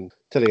Tyrion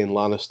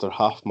Lannister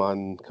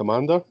half-man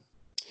commander.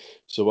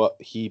 So what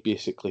he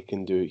basically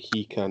can do,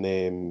 he's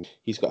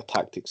got a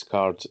tactics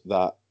card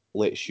that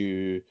lets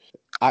you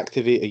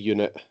activate a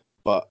unit,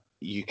 but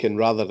you can,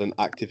 rather than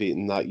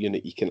activating that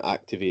unit, you can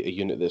activate a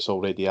unit that's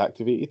already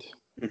activated.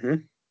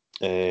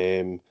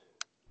 Mm-hmm.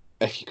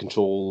 If you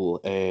control,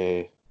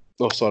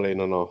 sorry,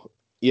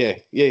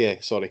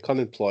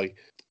 Cunning Ploy,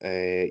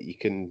 you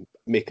can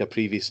make a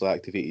previously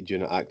activated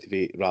unit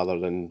activate rather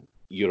than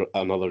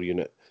another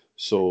unit.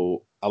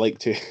 So I like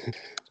to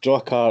draw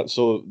a card.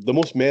 So the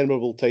most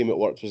memorable time it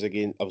worked was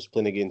I was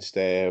playing against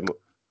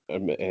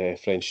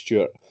friend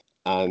Stuart,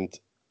 and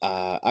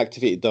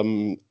activated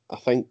them. I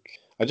think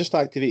I just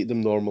activated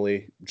them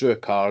normally, drew a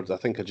card. I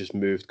think I just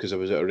moved because I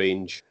was at a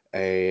range,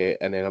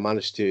 and then I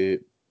managed to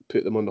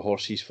put them on the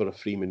horses for a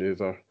free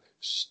manoeuvre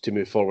to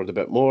move forward a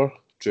bit more,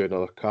 drew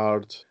another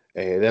card.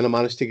 Then I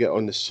managed to get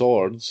on the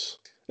swords,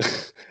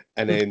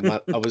 and then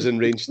I was in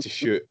range to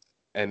shoot,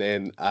 and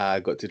then I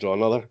got to draw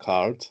another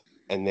card,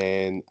 and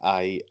then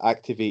I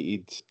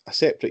activated a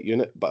separate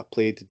unit, but I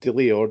played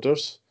delay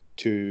orders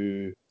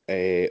to,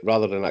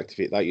 rather than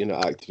activate that unit,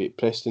 I activate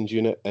Preston's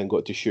unit and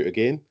got to shoot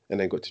again, and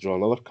then got to draw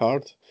another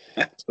card.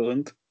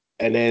 Excellent.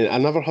 And then I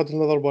never had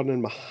another one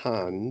in my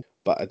hand,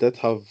 but I did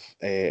have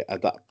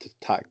Adaptive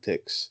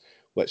Tactics,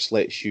 which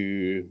lets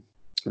you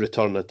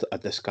return a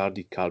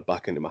discarded card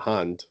back into my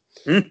hand.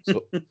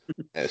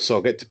 So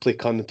I get to play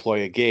Cunning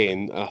Ploy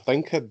again, and I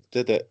think I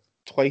did it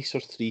twice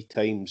or three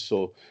times.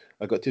 So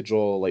I got to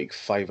draw like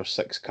 5 or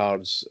 6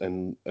 cards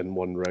in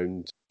one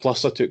round.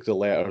 Plus I took the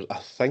letters. I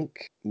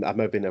think I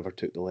maybe never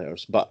took the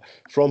letters, but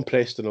from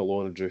Preston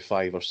alone I drew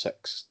 5 or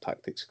 6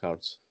 tactics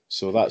cards.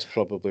 So that's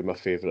probably my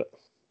favourite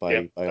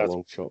by a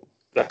long shot.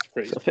 That's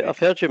pretty. So I've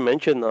heard you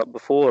mention that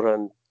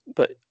before,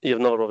 but you've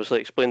never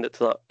obviously explained it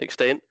to that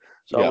extent.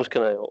 So I was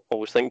kind of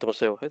always thinking to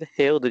myself, how the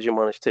hell did you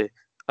manage to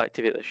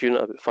activate this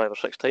unit about 5 or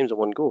 6 times in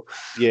one go?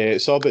 Yeah,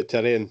 it's all about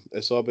terrain.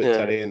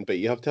 Terrain, but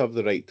you have to have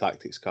the right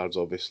tactics cards,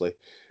 obviously.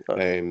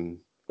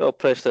 Well,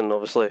 Preston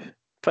obviously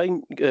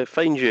finds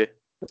you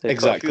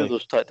exactly a few of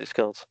those tactics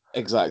cards.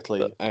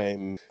 Exactly.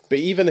 But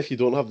even if you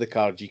don't have the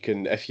card, you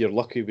can, if you're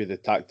lucky with the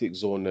tactics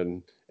zone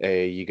and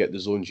you get the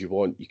zones you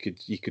want, you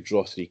could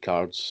draw 3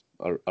 cards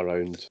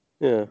around.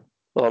 Yeah.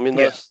 Well, I mean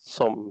that's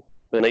some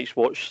the Night's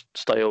Watch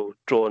style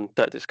drawing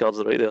tactics cards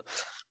right there.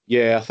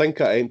 Yeah, I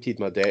think I emptied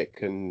my deck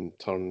in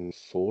turn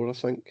 4, I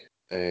think.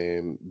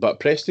 But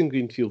Preston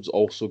Greenfield's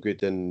also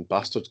good in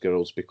Bastard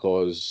Girls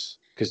because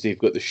they've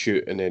got the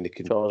shoot and then they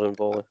can charge and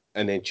volley.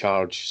 And then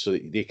charge, so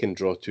they can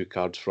draw 2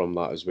 cards from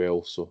that as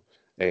well. So,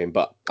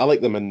 but I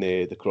like them in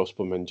the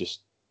crossbowman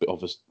just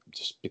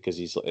because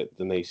he's like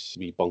the nice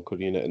wee bunker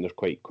unit and they're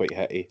quite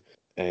hitty.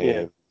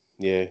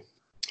 Yeah.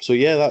 So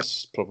yeah,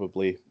 that's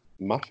probably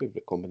my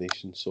favourite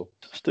combination. So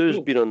Stu's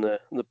been on the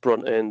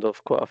brunt end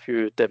of quite a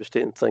few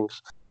devastating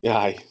things.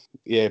 Yeah,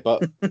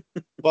 but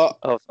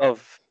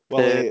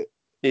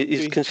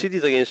he's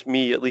conceded against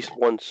me at least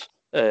once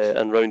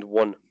in round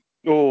 1.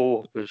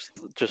 Oh,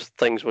 just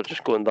things were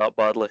just going that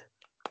badly.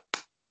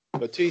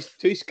 But to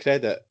his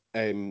credit,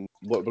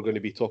 what we're going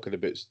to be talking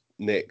about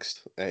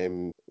next,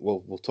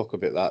 we'll talk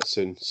about that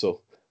soon.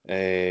 So,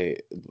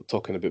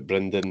 talking about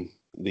Brynden,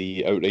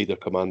 the Outrider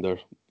commander,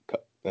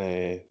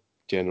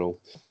 general,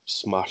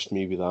 smashed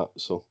me with that.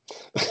 So,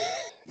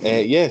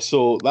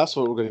 so that's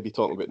what we're going to be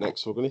talking about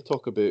next. So we're going to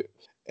talk about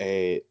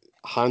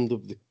Hand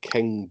of the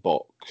King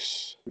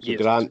box. So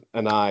Grant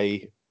and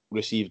I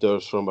received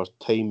ours from our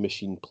Time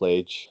Machine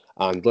pledge,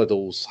 and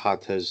Liddell's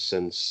had his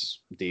since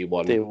day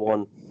one.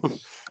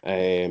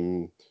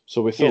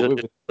 So we thought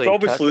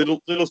obviously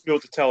Liddell's be able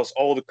to tell us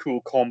all the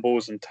cool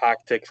combos and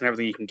tactics and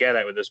everything you can get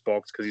out of this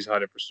box because he's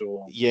had it for so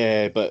long.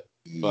 Yeah, but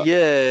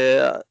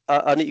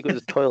I need to go to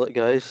the toilet,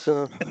 guys.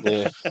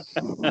 Yeah.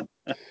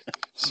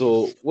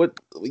 So we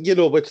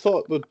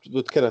thought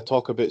we'd kind of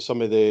talk about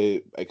some of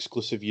the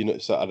exclusive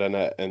units that are in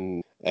it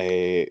and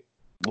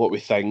what we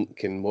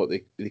think and what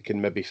they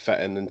can maybe fit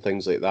in and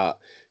things like that.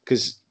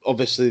 Because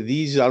obviously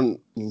these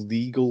aren't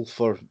legal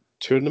for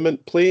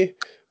tournament play,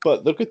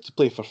 but they're good to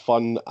play for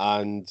fun,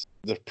 and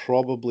they're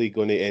probably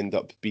going to end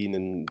up being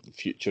in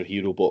future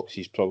hero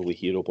boxes, probably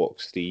Hero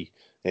Box 3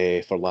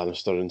 for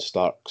Lannister and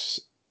Starks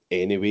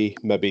anyway,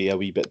 maybe a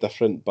wee bit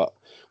different, but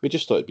we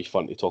just thought it'd be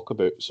fun to talk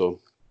about. So,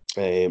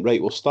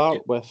 we'll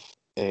start with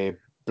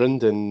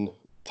Brynden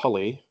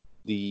Tully,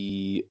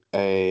 the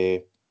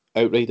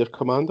Outrider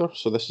commander.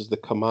 So this is the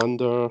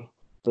commander,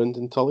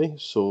 Brynden Tully.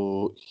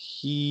 So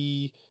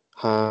he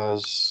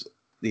has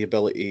the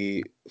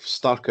ability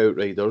Stark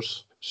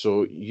Outriders.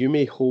 So you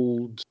may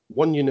hold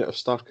 1 unit of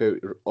Stark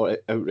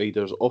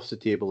Outriders off the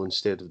table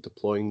instead of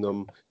deploying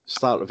them.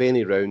 Start of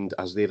any round,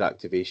 as their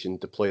activation,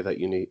 deploy that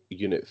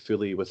unit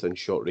fully within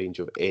short range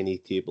of any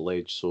table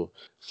edge, so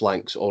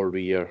flanks or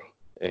rear.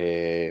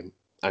 And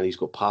he's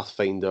got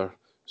Pathfinder.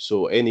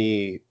 So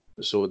the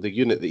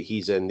unit that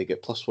he's in, they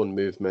get +1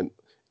 movement,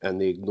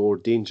 and they ignore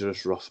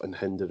dangerous, rough, and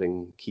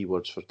hindering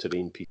keywords for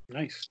terrain people.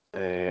 Nice.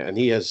 And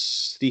he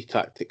has 3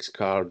 tactics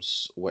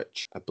cards,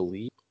 which I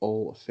believe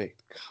all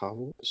affect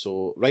cavalry.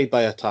 So ride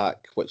by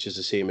attack, which is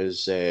the same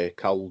as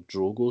Khal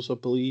Drogo's, I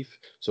believe.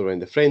 So when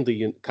the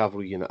friendly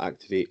cavalry unit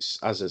activates,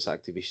 as its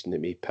activation,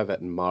 it may pivot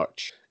and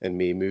march and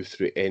may move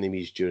through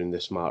enemies during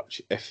this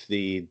march. If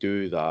they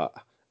do that,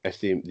 if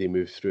they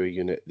move through a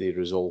unit, they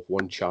resolve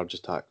one charge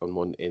attack on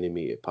one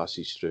enemy it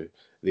passes through.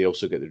 They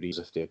also get the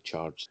reason if they have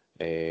charged.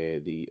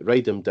 They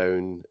ride them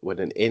down when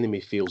an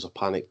enemy fails a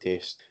panic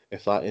test.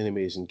 If that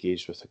enemy is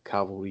engaged with a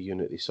cavalry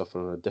unit, they suffer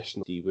an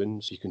additional 3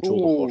 wounds. You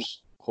control the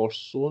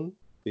horse zone.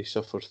 They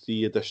suffer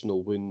 3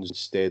 additional wounds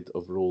instead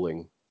of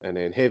rolling. And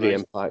then heavy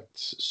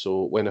impacts.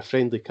 So when a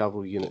friendly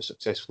cavalry unit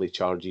successfully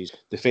charges,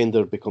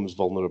 defender becomes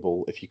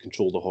vulnerable. If you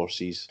control the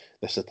horses,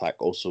 this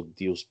attack also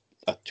deals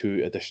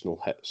 2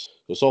 additional hits.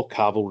 So it's all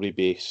cavalry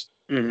based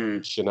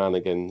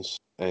shenanigans,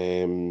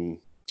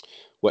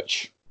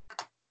 which,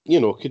 you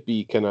know, could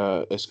be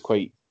is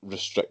quite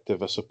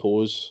restrictive, I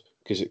suppose,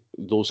 because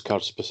those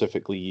cards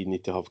specifically you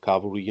need to have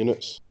cavalry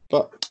units.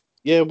 But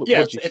yeah,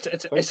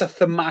 it's a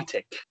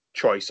thematic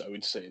choice, I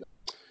would say.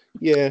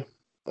 Yeah.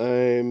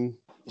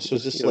 So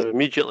is this You're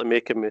immediately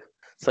making me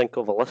think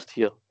of a list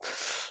here.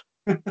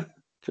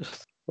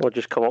 I'll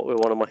just come up with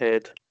one in my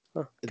head.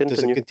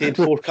 Does it contain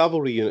 4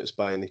 cavalry units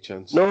by any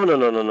chance? No.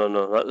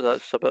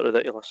 That's a bit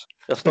ridiculous.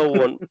 I still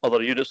want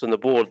other units on the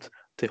board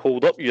to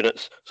hold up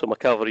units, so my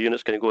cavalry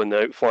units can go in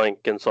the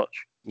outflank and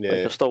such. Yeah.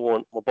 Like, I still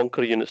want my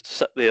bunker units to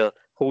sit there,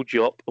 hold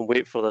you up, and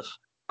wait for this.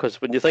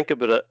 Because when you think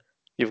about it,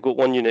 you've got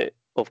 1 unit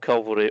of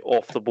cavalry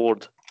off the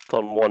board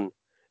turn 1.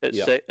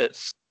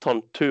 It's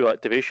turn 2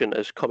 activation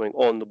is coming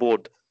on the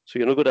board, so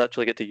you're not going to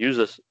actually get to use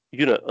this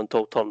unit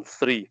until turn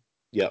 3.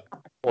 Yeah.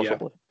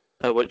 Possibly.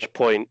 Yeah. At which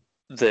point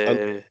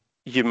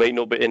you might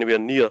not be anywhere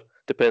near,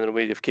 depending on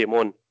where you've came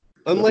on.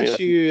 Unless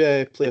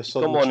you play a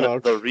sudden charge. Come on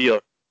at the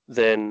rear,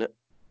 then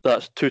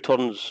that's 2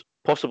 turns,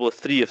 possibly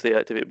 3 if they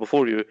activate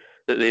before you,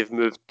 that they've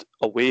moved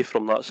away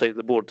from that side of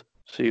the board.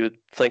 So you'd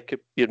think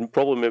you'd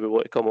probably maybe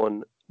want to come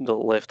on the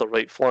left or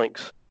right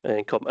flanks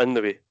and come in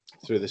the way.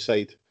 Through the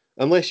side.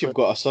 Unless you've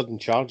got a sudden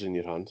charge in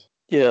your hand.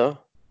 Yeah.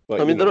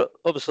 But, I mean,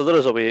 obviously there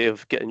is a way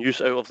of getting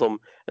use out of them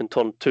in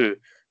turn 2,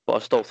 but I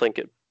still think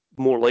it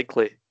more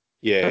likely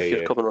if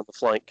you're coming on the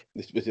flank.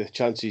 The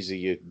chances of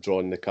you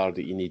drawing the card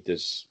that you need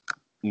is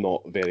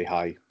not very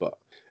high, but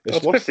it's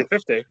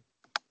 50-50.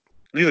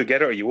 You either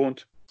get it or you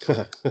won't.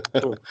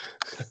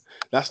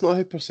 That's not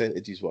how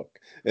percentages work.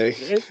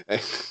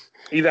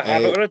 Either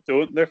have it or I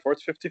don't, therefore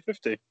it's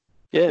 50-50.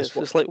 Yeah,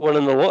 it's like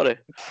winning the lottery.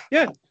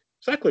 Yeah,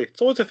 exactly.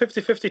 It's always a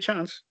 50-50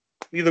 chance.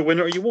 You either win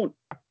it or you won't.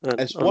 And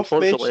it's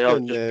unfortunately,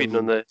 I've just been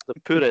on the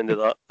poor end of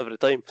that every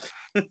time.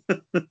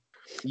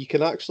 You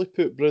can actually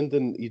put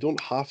Brendan. You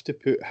don't have to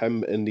put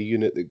him in the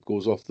unit that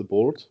goes off the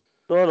board.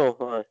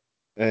 No.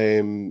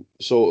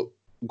 So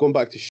going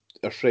back to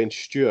our friend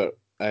Stuart,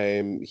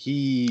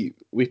 we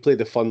played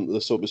the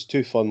fun. So it was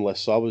 2 fun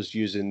lists. So I was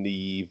using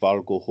the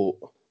Vargo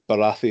Hope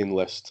Baratheon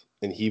list,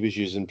 and he was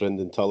using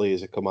Brendan Tully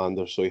as a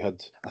commander. So he's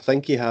going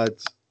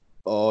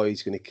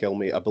to kill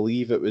me. I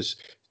believe it was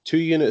 2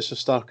 units of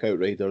Stark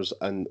Outriders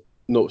it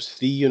was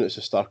 3 units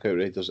of Stark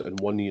Outriders and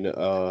 1 unit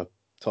of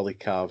Tully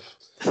Cav.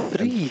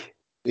 3?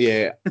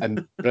 Yeah,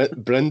 and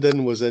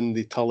Brendan was in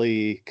the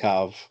Tully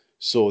Cav,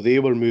 so they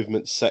were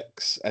movement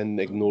 6 and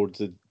ignored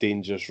the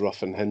dangerous,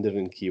 rough and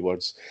hindering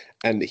keywords.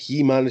 And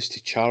he managed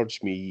to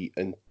charge me,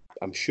 and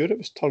I'm sure it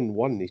was turn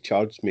 1, he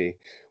charged me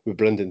with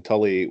Brendan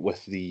Tully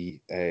with the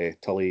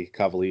Tully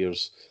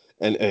Cavaliers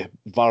and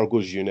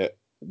Vargo's unit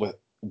with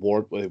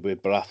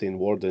Baratheon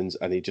Wardens,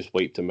 and he just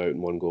wiped him out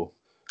in one go.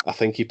 I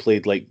think he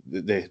played like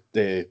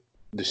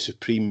the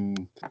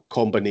supreme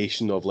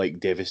combination of like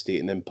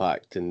devastating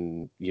impact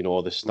and, you know,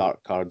 all the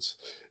start cards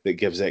that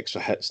gives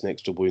extra hits and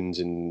extra wounds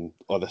and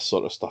all this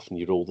sort of stuff, and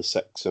you roll the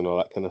 6 and all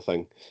that kind of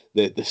thing.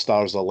 The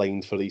stars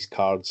aligned for these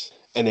cards,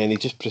 and then he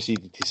just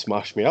proceeded to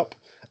smash me up.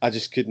 I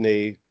just couldn't,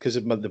 because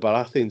the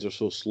Baratheons are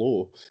so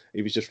slow,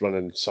 he was just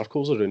running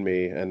circles around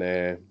me,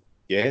 and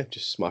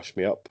just smashed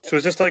me up. So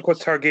is this like what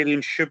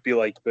Targaryen should be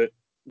like, but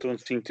don't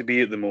seem to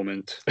be at the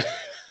moment?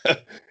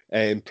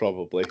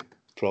 Probably.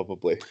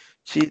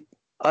 See,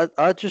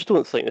 I just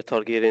don't think the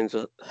Targaryens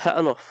are hit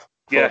enough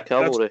for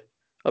cavalry.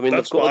 I mean,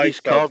 they've got these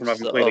cards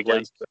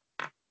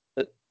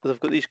they've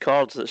got these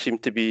cards that seem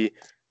to be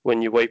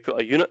when you wipe out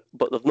a unit,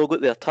 but they've not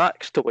got the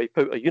attacks to wipe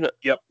out a unit.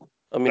 Yep.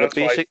 I mean, a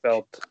basic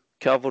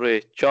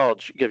cavalry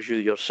charge gives you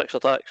your 6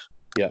 attacks.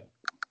 Yeah.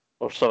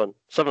 Or 7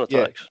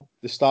 attacks.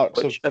 The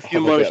Starks which, if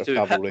you manage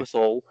to hit with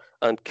all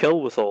and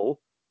kill with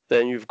all,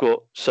 then you've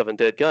got 7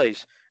 dead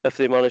guys. If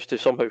they manage to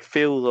somehow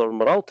fail their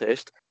morale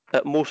test,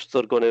 at most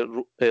they're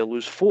going to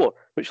lose 4,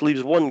 which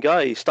leaves 1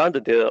 guy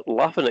standing there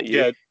laughing at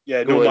you.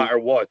 Yeah. No matter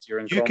what, you're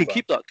in combat. You can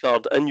keep that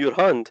card in your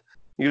hand.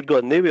 You'd go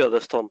nowhere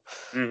this turn.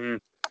 Mm-hmm.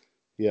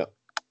 Yeah.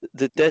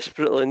 They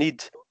desperately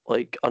need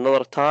like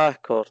another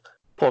attack or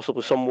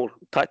possibly some more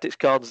tactics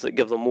cards that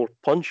give them more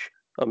punch.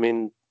 I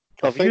mean,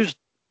 I've used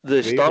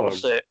the starter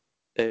set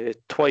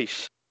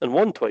twice and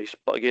won twice,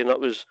 but again, that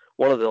was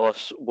one of the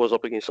lists was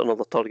up against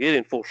another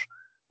Targaryen force,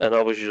 and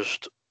I was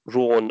just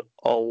rolling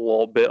a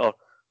lot better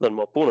than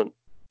my opponent.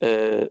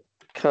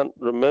 can't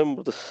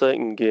remember the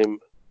second game,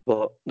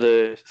 but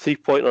the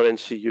 3-pointer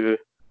NCU,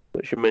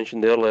 which you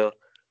mentioned earlier,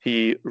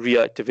 he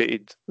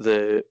reactivated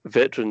the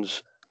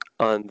veterans,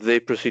 and they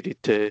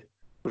proceeded to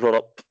run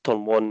up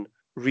turn 1,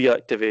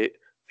 reactivate,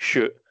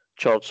 shoot,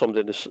 charge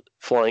somebody in the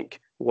flank,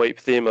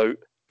 wipe them out.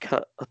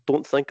 I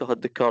don't think I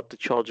had the card to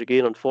charge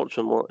again,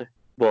 unfortunately,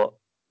 but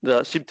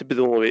that seemed to be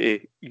the only way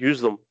to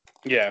use them.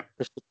 Yeah.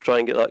 Just to try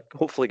and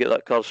hopefully get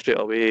that card straight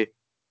away,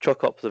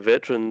 chuck up the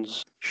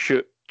veterans,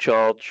 shoot,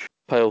 charge,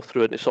 pile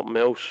through into something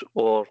else,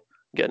 or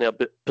get in a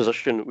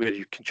position where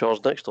you can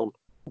charge next turn.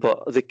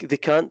 But they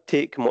can't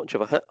take much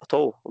of a hit at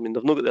all. I mean,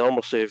 they've not got the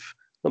armour save.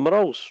 The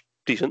morale's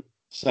decent.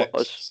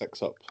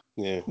 Six up,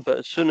 yeah. But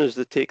as soon as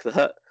they take the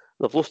hit,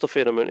 they've lost a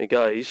fair amount of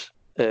guys.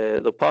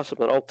 They'll pass a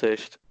morale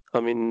test. I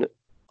mean,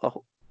 it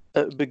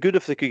would be good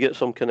if they could get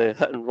some kind of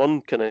hit and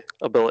run kind of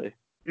ability.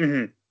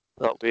 Mm-hmm.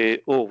 That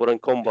way, we're in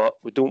combat,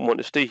 we don't want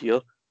to stay here,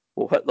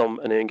 we'll hit them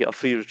and then get a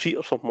free retreat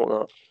or something like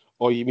that.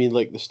 Oh, you mean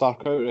like the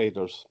Stark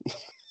Outriders?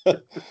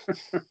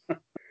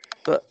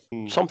 But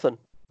something.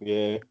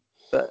 Yeah.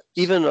 But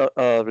even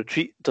a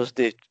retreat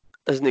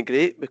isn't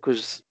great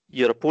because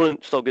your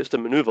opponent still gets to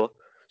manoeuvre,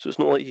 so it's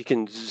not like you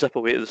can zip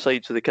away to the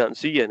side so they can't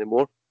see you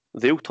anymore.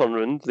 They'll turn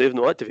round, they've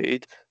not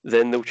activated,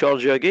 then they'll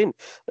charge you again.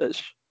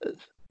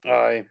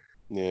 Aye.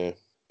 Yeah.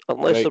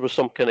 Unless there was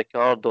some kind of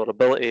card or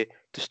ability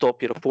to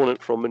stop your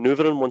opponent from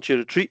manoeuvring once you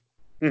retreat.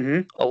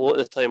 Mm-hmm. A lot of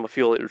the time I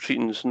feel like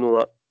retreating's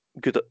not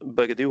that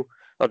big a deal.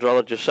 I'd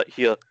rather just sit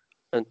here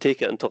and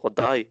take it until I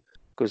die,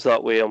 because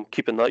that way I'm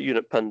keeping that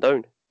unit pinned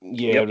down.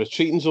 Yeah,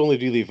 retreating's only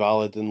really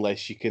valid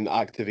unless you can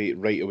activate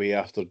right away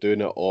after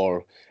doing it,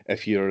 or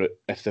if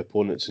the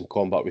opponent's in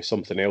combat with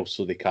something else,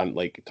 so they can't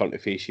like turn to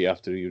face you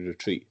after you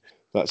retreat.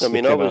 That's I've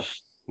had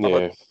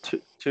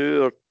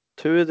two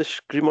of the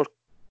Screamer.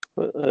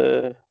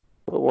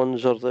 What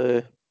ones are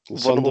the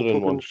vulnerable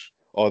Sunderland tokens?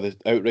 one. Oh, the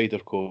Outrider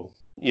Co.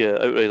 Yeah,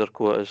 Outrider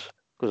Co it is,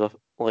 because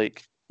I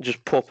like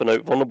just popping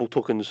out vulnerable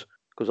tokens,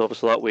 because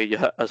obviously that way you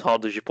hit as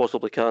hard as you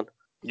possibly can.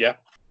 Yeah.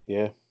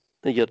 Yeah.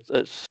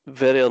 It's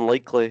very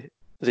unlikely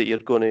that you're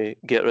going to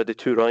get rid of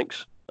 2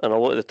 ranks, and a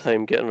lot of the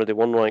time getting rid of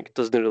 1 rank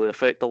doesn't really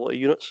affect a lot of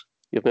units.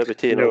 You've maybe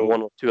taken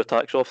 1 or 2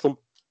 attacks off them.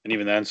 And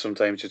even then,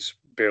 sometimes it's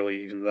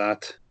barely even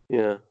that.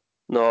 Yeah.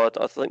 No,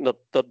 I think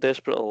they're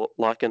desperately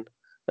lacking.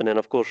 And then,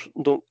 of course,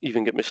 don't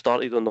even get me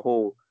started on the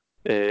whole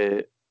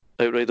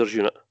Outriders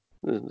unit.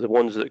 The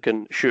ones that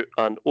can shoot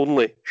and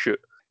only shoot.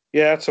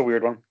 Yeah, that's a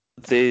weird one.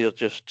 They are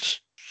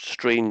just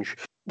strange.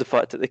 The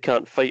fact that they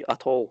can't fight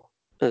at all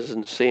is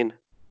insane.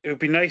 It would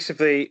be nice if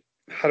they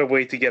had a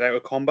way to get out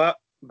of combat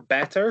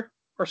better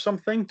or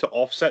something to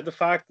offset the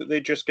fact that they're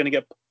just going to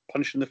get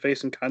punched in the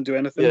face and can't do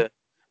anything. Yeah.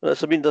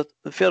 I mean,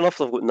 fair enough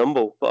they've got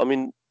nimble, but I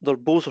mean, their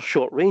bows are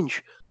short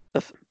range.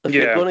 If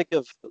you're going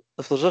to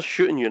if there's a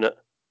shooting unit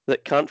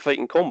that can't fight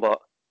in combat,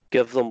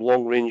 give them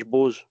long range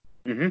bows.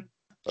 Mm-hmm.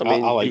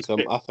 I like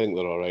them. I think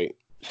they're all right.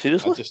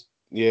 Seriously?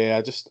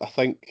 I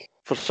think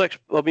for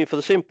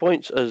the same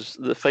points as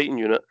the fighting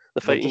unit,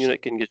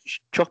 unit can get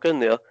chuck in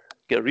there,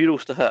 get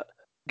rerolls to hit,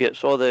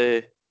 gets all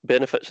the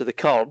benefits of the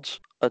cards.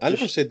 I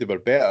never said they were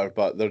better,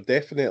 but they're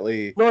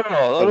definitely I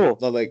know.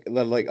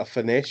 They're like a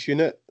finesse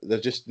unit.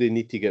 They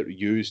need to get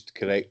used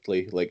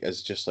correctly, like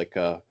as just like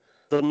a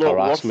they're not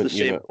worth the unit.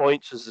 same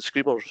points as the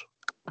Screamers.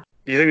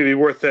 Do you think it'd be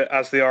worth it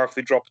as they are if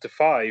they drop to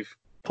 5?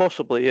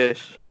 Possibly,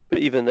 yes. But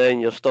even then,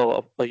 you're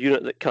still a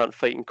unit that can't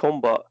fight in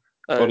combat.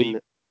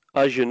 And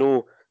as you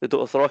know, the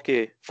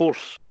Dothraki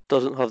force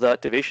doesn't have the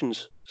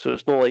activations. So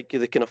it's not like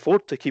they can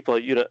afford to keep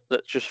a unit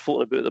that's just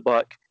floating about the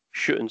back,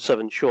 shooting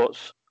 7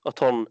 shots a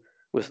turn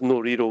with no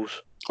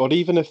rerolls. Or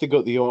even if they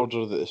got the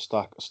order that the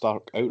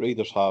Stark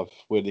Outriders have,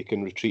 where they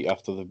can retreat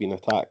after they've been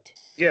attacked.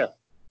 Yeah.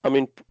 I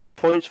mean,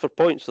 points for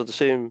points, they're the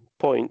same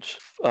points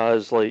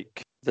as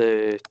like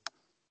the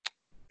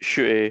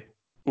shooty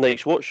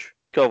Night's Watch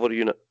cavalry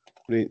unit.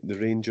 The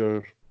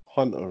Ranger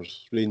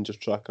Hunters, Ranger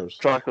Trackers.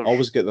 I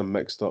always get them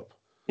mixed up.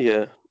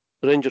 Yeah.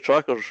 The Ranger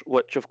Trackers,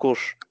 which of course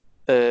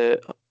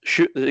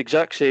shoot the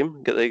exact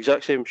same, get the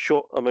exact same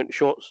amount of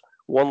shots,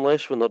 1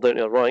 less when they're down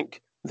to a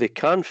rank. They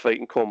can fight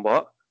in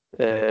combat,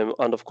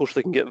 and of course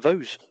they can get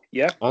vows.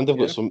 Yeah. And they've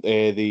got some,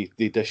 they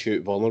dish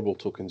out vulnerable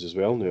tokens as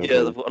well now.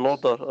 Yeah, they've got an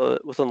order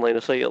within line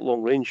of sight at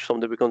long range,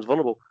 somebody becomes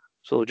vulnerable.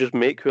 So they'll just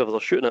make whoever they're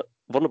shooting at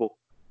vulnerable.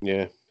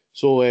 Yeah.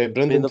 So,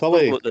 Brendan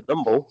Tully. They've got the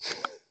nimble,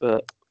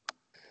 but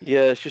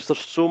yeah, it's just there's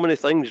so many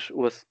things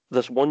with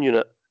this one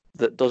unit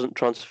that doesn't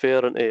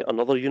transfer into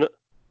another unit.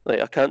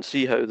 Like, I can't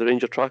see how the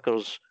Ranger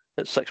Trackers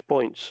at 6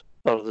 points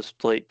are this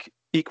like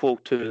equal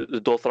to the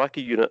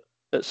Dothraki unit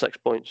at 6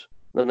 points.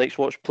 The Night's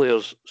Watch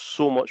player's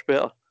so much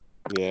better.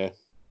 Yeah.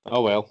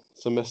 Oh well,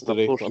 it's a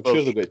mystery. I'm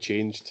sure they'll get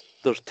changed.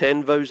 There's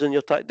 10 vows in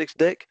your tactics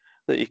deck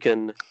that you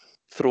can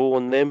throw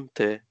on them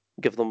to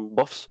give them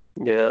buffs.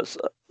 Yeah,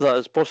 that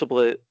is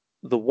possibly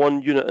the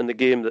one unit in the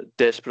game that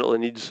desperately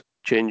needs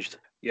changed.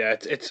 Yeah,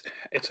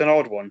 it's an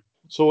odd one.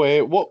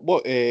 So what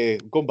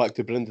going back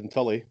to Brendan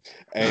Tully,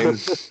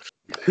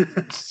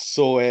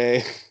 so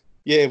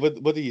Yeah,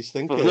 what do you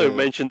think? We've now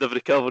mentioned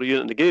every cavalry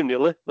unit in the game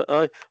nearly, but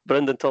aye,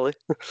 Brendan Tully.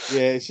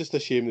 Yeah, it's just a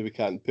shame that we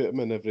can't put him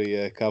in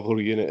every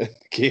cavalry unit in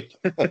the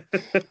game.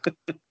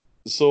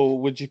 So,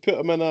 would you put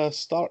him in a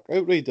Stark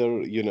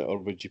Outrider unit, or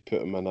would you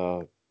put him in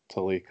a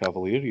Tully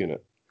Cavalier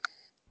unit?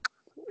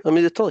 I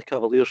mean, the Tully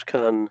Cavaliers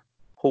can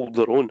hold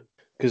their own.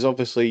 Because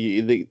obviously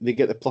they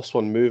get the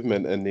 +1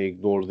 movement and they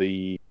ignore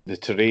the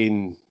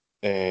terrain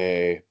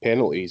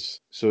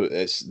penalties. So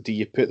do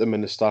you put them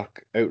in the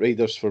Stark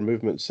Outriders for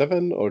movement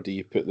 7, or do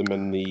you put them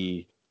in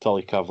the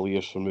Tully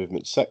Cavaliers for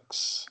movement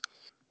 6?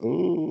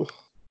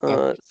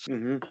 They're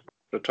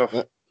tough.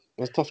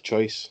 That's a tough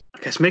choice. I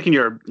guess making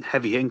your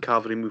heavy hitting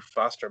cavalry move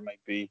faster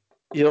might be.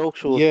 You're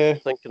also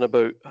thinking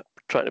about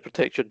trying to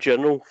protect your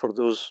general for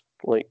those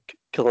like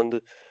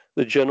killing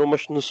the general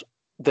missions.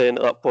 Then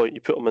at that point,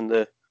 you put them in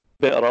the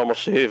better armor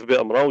save,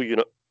 better morale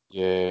unit.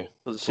 Yeah,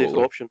 for the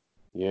safer option.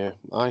 Yeah,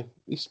 aye,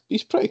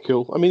 he's pretty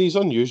cool. I mean, he's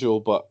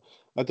unusual, but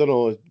I don't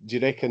know. Do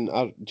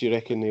you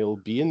reckon he'll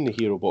be in the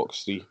Hero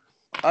Box 3?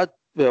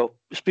 Well,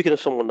 speaking of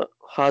someone that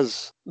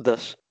has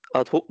this,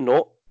 I'd hope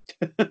not.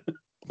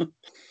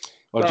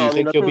 Or do you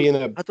think he'll be in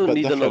a? I don't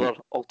need different? another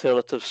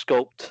alternative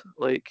sculpt.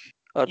 Like,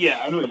 I'd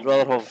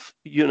rather have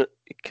unit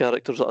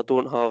characters that I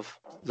don't have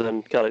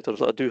than characters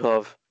that I do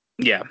have.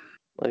 Yeah.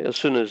 Like, as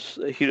soon as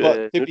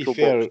Neutral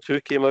Box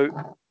 2 came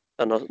out,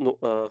 and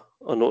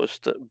I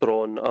noticed that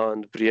Braun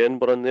and Brienne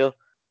were in there,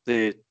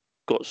 they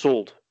got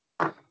sold.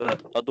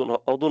 But I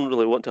don't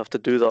really want to have to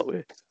do that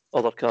with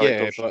other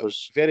characters. Yeah, but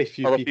very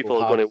few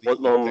people have the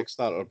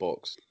Kickstarter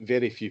box.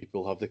 Very few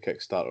people have the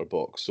Kickstarter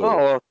box.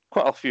 So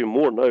quite a few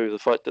more now. The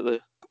fact that the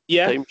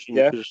time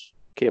changes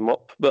came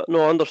up, but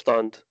no, I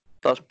understand.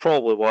 That's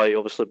probably why,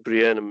 obviously,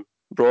 Brienne and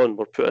Braun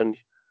were put in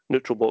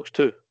Neutral Box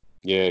 2.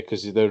 Yeah,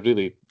 because they're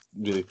really,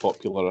 really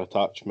popular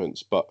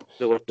attachments. But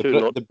there were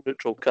two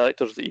neutral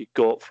characters that you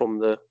got from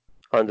the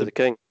Hand of the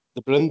King.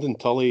 The Brendan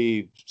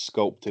Tully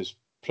sculpt is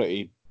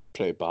pretty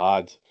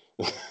bad.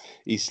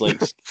 He's like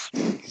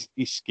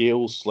he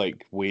scales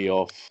like way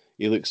off.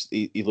 He looks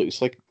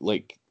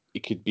like he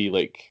could be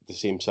like the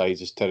same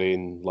size as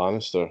Tyrion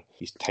Lannister.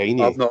 He's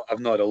tiny. I've not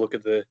had a look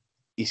at the.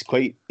 He's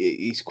quite.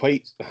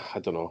 I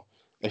don't know.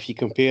 If you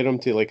compare him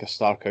to like a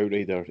Stark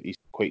Outrider, he's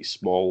quite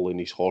small and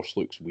his horse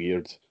looks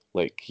weird.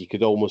 Like you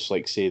could almost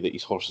like say that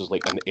his horse is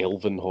like an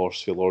elven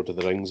horse for Lord of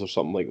the Rings or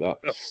something like that.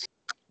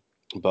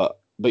 Yeah.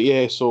 But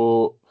yeah,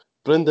 so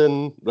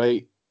Brendan,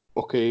 right?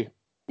 Okay,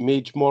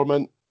 Mage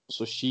Mormont.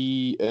 So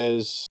she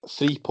is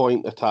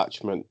 3-point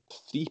attachment.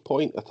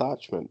 3-point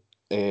attachment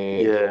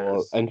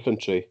for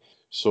infantry.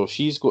 So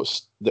she's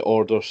got the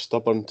order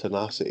Stubborn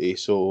Tenacity.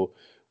 So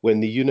when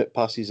the unit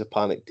passes a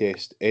panic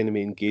test,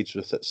 enemy engaged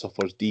with it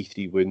suffers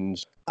D3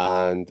 wounds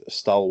and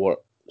Stalwart.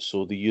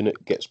 So the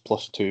unit gets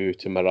 +2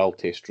 to morale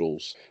test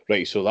rolls.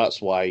 Right, so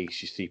that's why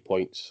she's 3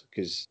 points,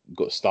 because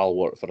got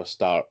Stalwart for a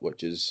start,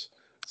 which is...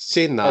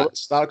 Saying that,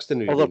 Stark's the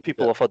new... Other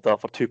people have had that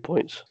for 2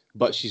 points.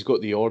 But she's got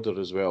the order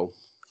as well.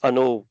 I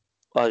know,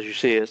 as you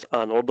say, it's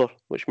an order,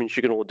 which means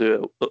you can only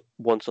do it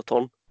once a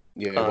turn.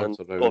 Yeah, and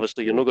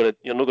obviously you're not going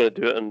to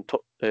do it in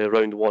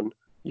round 1.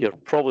 You're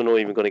probably not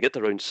even going to get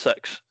to round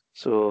 6.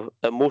 So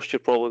at most you're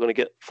probably going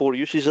to get 4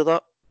 uses of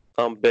that.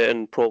 I'm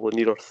betting probably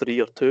neither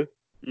 3 or 2.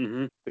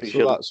 Mm-hmm.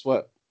 So that's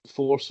what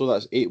 4. So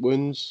that's 8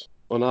 wounds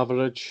on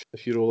average.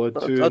 If you roll a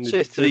 2, I'd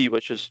say 3,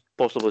 which is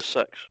possibly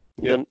 6.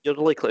 Yeah. You're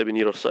likely to be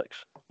near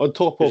 6. On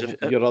top of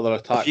your other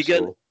attacks.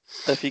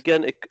 If you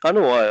get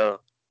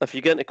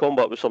into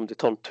combat with somebody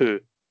turn 2,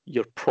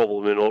 you're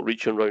probably not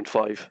reaching round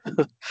 5.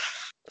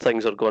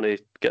 Things are going to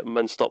get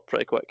minced up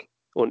pretty quick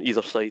on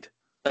either side.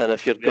 And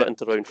if you're getting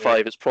to round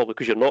 5, it's probably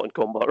because you're not in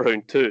combat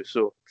round 2.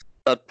 So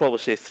I'd probably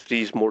say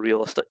 3 is more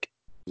realistic.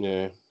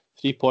 Yeah.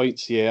 3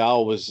 points, yeah. I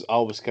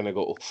always kind of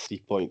got 3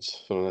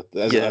 points from it.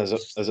 I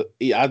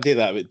do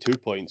that with 2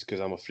 points because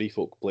I'm a free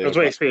folk player. That's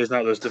what I say. Is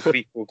not there's the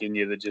free folk in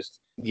you that just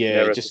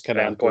just kind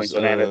of points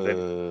on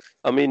anything.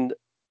 I mean,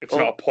 it's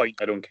not a point.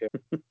 I don't care.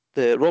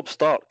 The Robb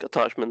Stark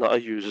attachment that I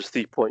use is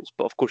 3 points,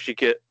 but of course you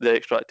get the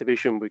extra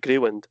activation with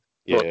Greywind.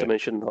 Not to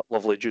mention that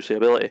lovely juicy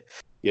ability.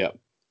 Yeah.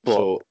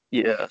 But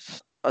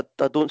yes, I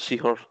don't see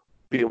her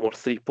being worth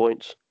 3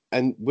 points.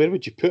 And where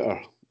would you put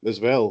her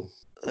as well?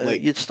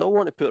 You'd still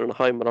want to put her in a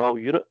high morale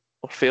unit,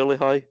 or fairly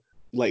high.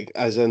 Like,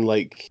 as in,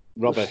 like,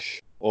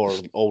 rubbish, or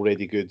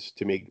already good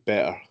to make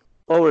better?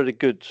 Already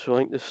good, so I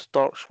think the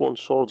Stark Swan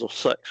Swords are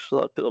 6, so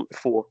that'd put them to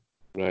 4.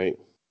 Right.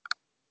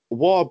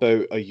 What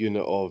about a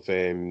unit of...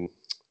 I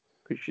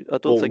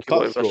don't think you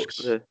want to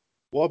risk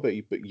What about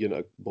you put unit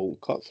of Bolt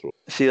Cutthroat?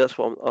 See, that's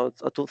what I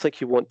don't think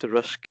you want to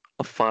risk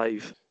a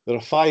 5. They're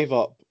a 5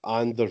 up,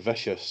 and they're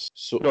vicious.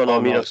 So I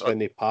mean, that's when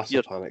they pass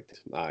a panic.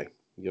 Aye.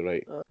 You're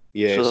right. So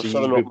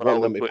you would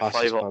want them to pass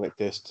this panic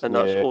test. And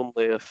that's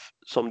only if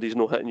somebody's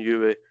not hitting you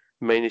with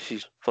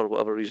menaces for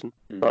whatever reason.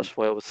 That's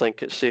why I would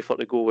think it's safer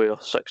to go with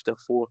a 6 to a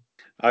 4.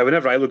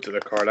 Whenever I looked at the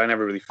card, I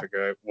never really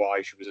figured out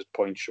why she was as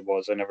point she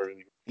was. I never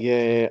really...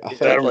 Yeah,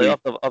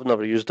 I've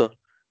never used her.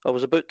 I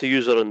was about to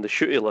use her in the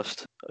shooty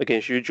list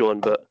against you,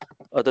 John, but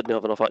I didn't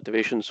have enough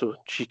activation, so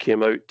she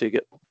came out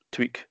to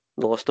tweak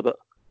the list a bit.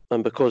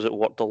 and because it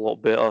worked a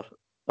lot better,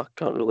 I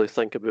can't really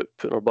think about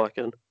putting her back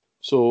in.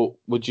 So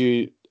would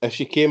you, if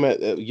she came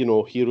at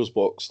Heroes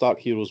Box, Stark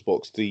Heroes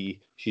Box 3,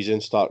 she's in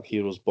Stark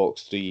Heroes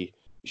Box 3,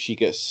 she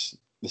gets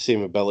the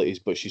same abilities,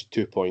 but she's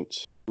 2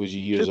 points. Would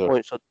you use 2 her?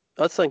 points,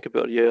 I'd think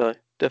about her, yeah,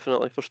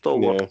 definitely for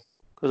Stalwart. Yeah.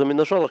 Because, I mean,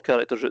 there's other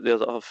characters out there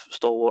that have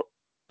Stalwart,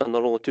 and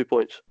they're only 2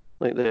 points.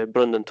 Like the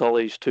Brendan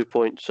Tully's 2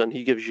 points, and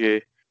he gives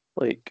you,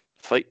 like,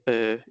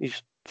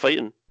 he's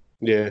fighting.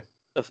 Yeah.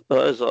 If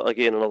that is,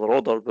 again, another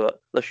order,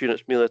 but this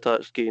unit's melee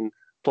attacks gain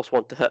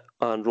 +1 to hit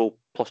and roll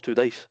 +2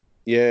 dice.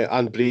 Yeah,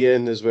 and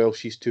Brienne as well,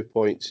 she's 2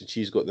 points, and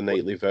she's got the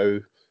Knightly Vow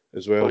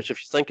as well. Which, if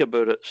you think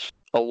about it, it's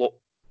a lot,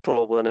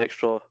 probably an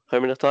extra how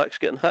many attacks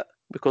getting hit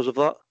because of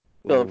that.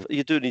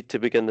 You do need to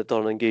begin the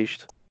turn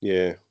engaged.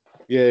 Yeah.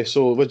 Yeah,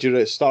 so would you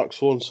rate Stark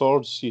Sworn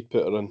Swords? You'd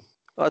put her in?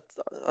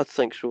 I'd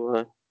think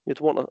so. You'd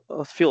want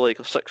I feel like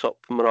a 6-up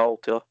morale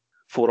to a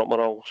 4-up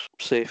morale's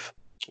safe.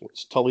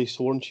 What's Tully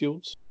Sworn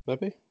Shields,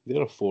 maybe?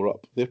 They're a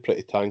 4-up. They're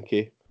pretty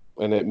tanky.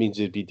 And it means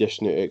they'd be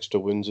dishing out extra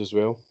wounds as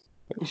well.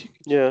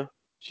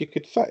 She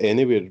could fit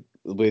anywhere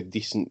with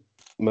decent...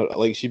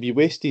 Like, she'd be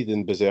wasted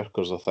in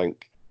Berserkers, I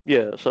think.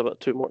 Yeah, it's a bit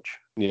too much.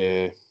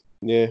 Yeah.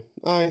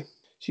 Aye.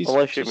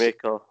 Unless you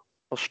make a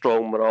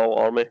strong morale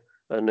army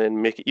and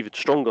then make it even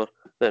stronger,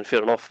 then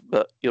fair enough.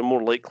 But you're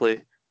more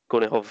likely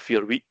going to have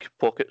your weak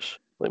pockets.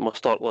 Like my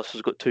start list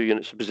has got 2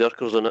 units of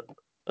Berserkers in it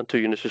and 2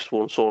 units of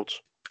Sworn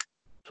Swords.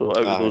 So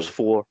out of those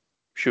 4,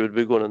 she would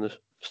be going in the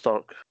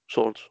Stark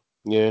Swords.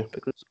 Yeah.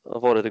 Because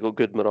I've already got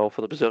good morale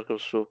for the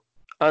Berserkers. So,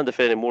 and if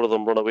any more of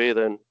them run away,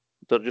 then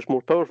they're just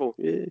more powerful.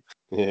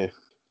 Yeah,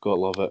 gotta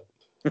love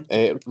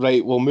it.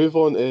 Right, we'll move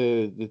on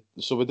to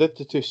so we did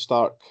the 2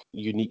 Stark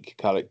unique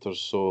characters.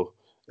 So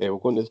we're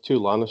going to the 2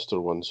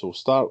 Lannister ones. So we'll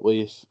start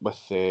with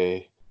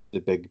the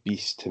big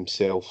beast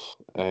himself,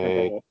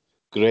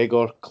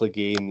 Gregor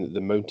Clegane,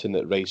 the Mountain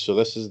that Rise. So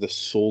this is the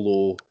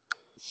solo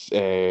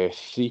 4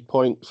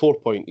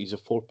 point. He's a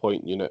 4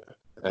 point unit.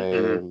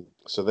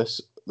 So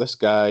this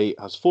guy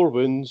has 4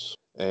 wounds.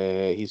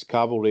 He's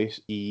cavalry.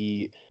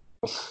 He's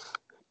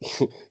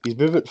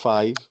movement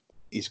 5.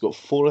 He's got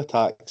 4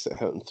 attacks that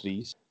hit on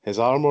 3s. His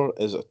armor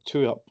is a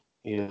 2-up.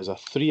 He has a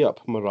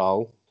 3-up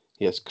morale.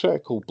 He has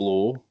critical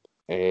blow.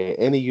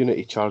 Any unit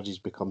he charges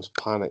becomes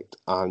panicked,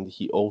 and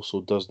he also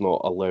does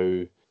not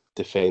allow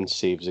defense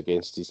saves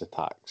against his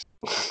attacks.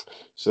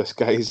 So this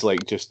guy's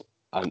like just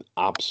an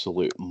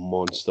absolute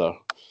monster.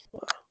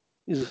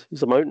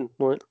 He's a mountain,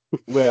 right?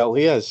 Well,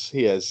 he is.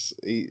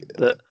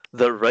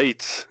 The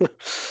right.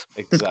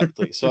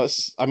 Exactly. So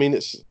it's in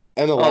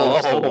a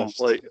Lannister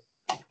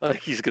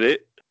list. He's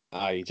great.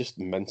 He just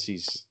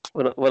minces.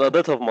 When I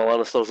did have my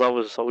Lannisters, I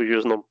was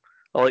using them.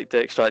 I like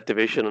the extra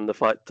activation and the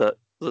fact that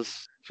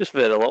there's just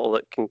very little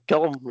that can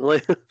kill him,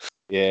 really.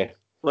 Yeah.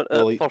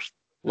 First,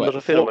 there's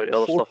a fair amount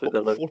of other stuff out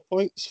there now. 4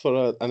 points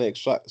for an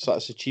extra. So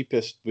that's the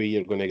cheapest way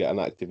you're going to get an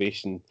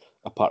activation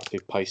apart from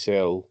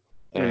Pycelle.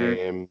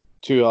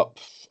 2-up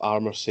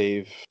armor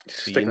save.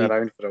 Sticking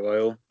around for a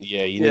while.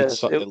 Yeah, you need at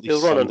least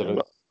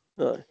Sunderland.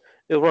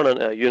 He'll run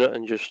into a unit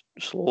and just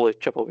slowly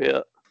chip away at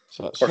it.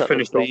 So or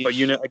finish off a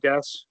unit, I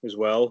guess, as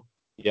well.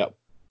 Yep.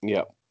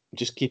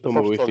 Just keep him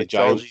away from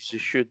giants. You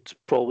should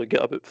probably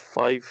get about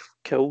 5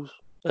 kills,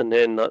 and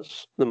then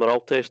that's the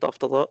morale test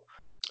after that.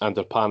 And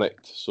they're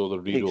panicked, so they're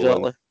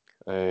rerolling.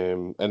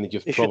 Exactly. And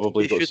you've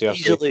probably got Cersei.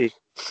 Easily,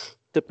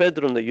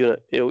 depending on the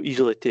unit, he'll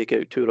easily take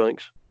out 2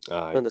 ranks.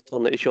 Aye. In the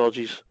turn that he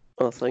charges,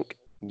 I think.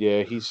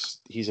 Yeah,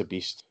 he's a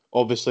beast.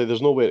 Obviously,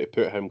 there's nowhere to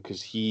put him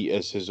because he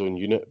is his own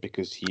unit,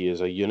 because he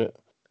is a unit.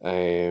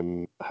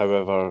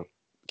 However,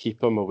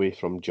 keep him away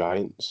from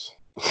giants.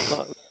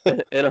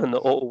 And in the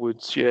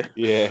Otterwoods, yeah.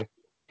 Yeah,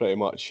 pretty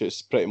much.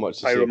 It's pretty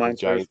much the same as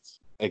giants.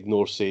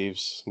 Ignore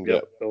saves.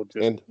 Yep. They'll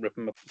just rip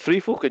them up. Free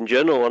folk in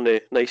general aren't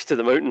they nice to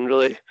the mountain,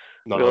 really?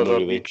 No,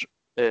 really.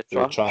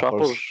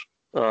 Trappers.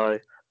 Aye.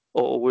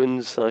 Auto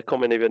wounds.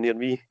 Come anywhere near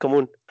me. Come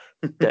on.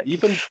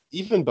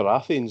 Even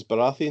Baratheons.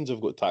 Baratheons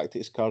have got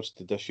tactics cards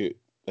to dish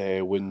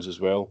out wounds as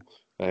well.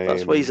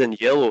 That's why he's in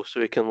yellow,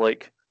 so he can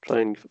try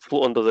and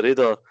float under the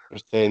radar.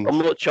 Pretend. I'm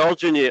not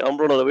charging you. I'm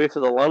running away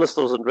from the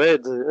Lannisters in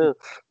red.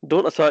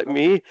 Don't attack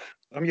me.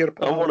 I'm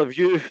one of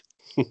you.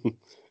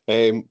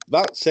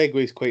 That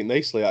segues quite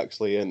nicely,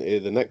 actually, into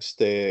the next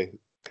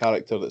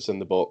character that's in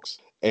the box.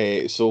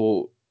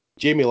 So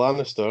Jaime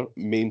Lannister,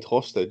 mained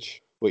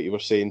hostage, what you were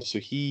saying. So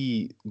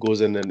he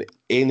goes in an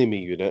enemy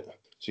unit.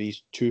 So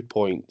he's 2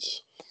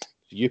 points.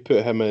 You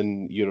put him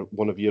in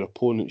one of your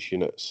opponent's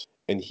units,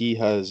 and he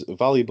has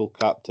valuable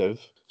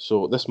captive.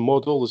 So this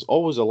model is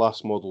always the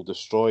last model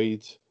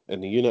destroyed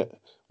in the unit.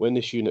 When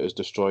this unit is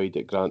destroyed,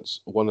 it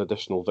grants 1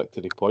 additional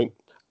victory point.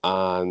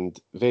 And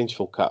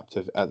Vengeful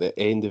Captive, at the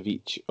end of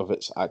each of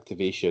its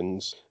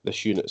activations,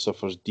 this unit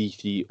suffers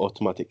D3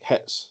 automatic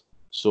hits.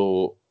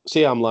 So,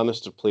 say I'm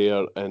Lannister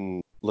player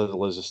and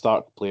Little is a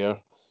Stark player.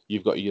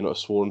 You've got a unit of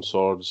Sworn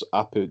Swords.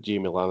 I put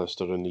Jaime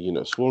Lannister in the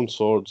unit of Sworn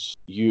Swords.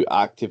 You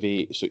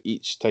activate, so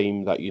each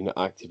time that unit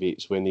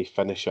activates, when they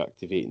finish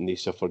activating, they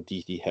suffer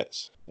D3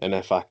 hits. And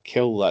if I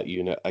kill that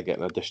unit, I get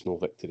an additional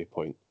victory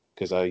point,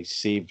 because I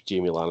saved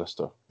Jaime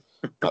Lannister.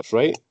 That's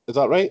right. Is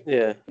that right?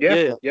 Yeah.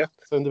 Yeah.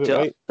 Sound a bit See,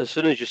 right? as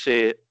soon as you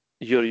say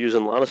you're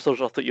using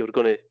Lannisters, I thought you were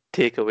going to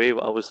take away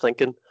what I was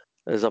thinking.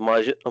 Is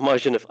imagine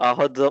if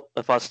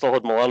I still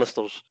had my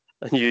Lannisters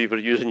and you were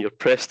using your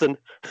Preston,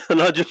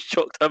 and I just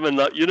chucked him in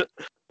that unit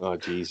Oh,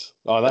 jeez.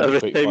 Oh, that'd be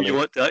every quite time you funny.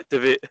 want to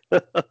activate.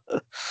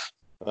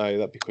 Aye,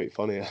 that'd be quite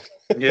funny.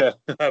 Yeah,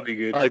 that'd be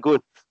good. I go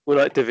and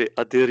activate.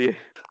 I dare you.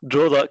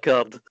 Draw that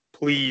card.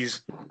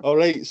 Please. All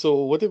right.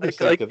 So, what did we I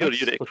think think of your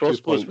this? unit For of 2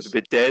 crossbows points,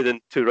 would be dead in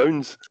 2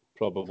 rounds.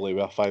 probably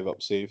with a 5-up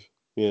save.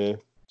 Yeah.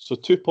 So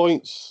 2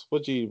 points.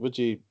 What'd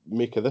you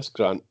make of this,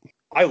 Grant?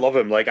 I love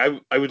him. Like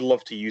I would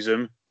love to use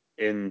him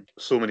in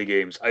so many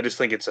games. I just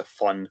think it's a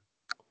fun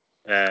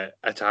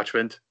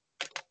attachment.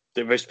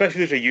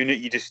 Especially as a unit,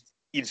 you just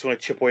want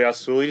to chip away at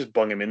slowly, just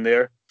bung him in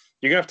there.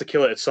 You're gonna have to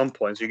kill it at some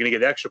point, so you're gonna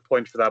get the extra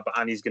point for that, but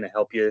Annie's gonna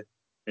help you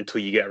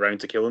until you get around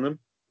to killing them.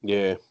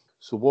 Yeah.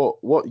 So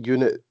what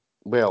unit?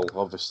 Well,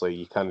 obviously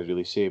you can't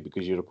really say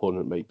because your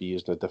opponent might be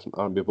using a different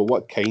army. But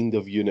what kind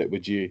of unit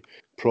would you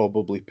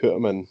probably put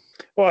him in?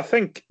 Well,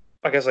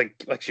 I guess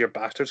like your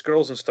bastards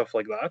girls and stuff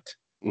like that.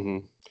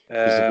 Mm-hmm.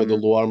 Because they've got the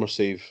low armor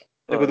save.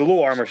 They've got the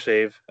low armor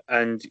save,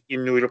 and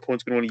you know your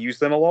opponent's going to want to use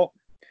them a lot.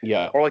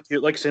 Yeah. Or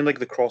like saying like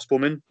the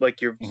crossbowmen,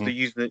 like you're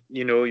using it.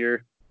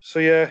 You're. So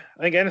yeah,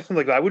 I think anything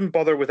like that. I wouldn't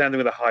bother with anything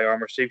with a high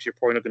armor save. 'Cause you're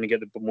probably not going to get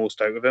the most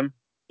out of him.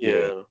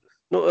 Yeah.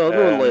 No,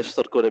 unless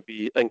they're going to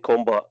be in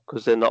combat,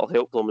 because then that'll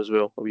help them as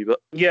well a wee bit.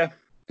 Yeah.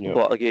 Yep.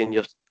 But again,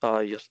 you're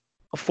a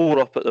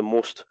 4-up at the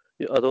most.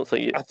 I don't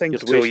think I think you're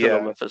so, wasting yeah.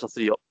 them if it's a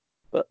 3-up.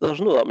 But there's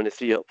not that many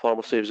 3-up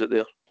armor saves out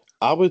there.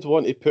 I would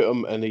want to put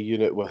him in a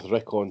unit with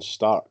Rickon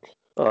Stark.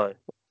 Aye.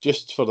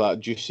 Just for that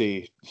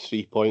juicy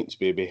 3 points,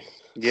 baby.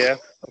 Yeah.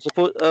 I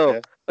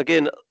suppose.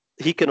 Again,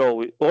 he can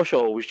always. Osha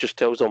always just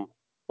tells them,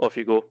 "Off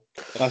you go,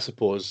 I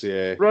suppose,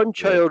 yeah. run,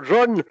 child,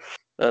 run,"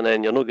 and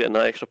then you're not getting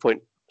that extra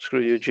point.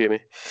 Screw you,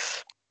 Jamie.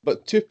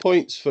 But 2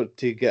 points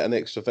to get an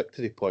extra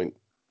victory point.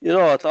 You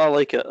know, I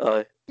like it.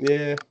 Aye.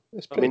 Yeah,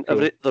 it's I pretty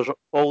mean, cool.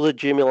 all the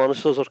Jamie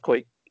Lannisters are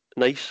quite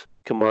nice.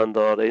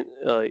 Commander,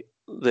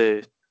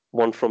 the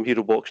one from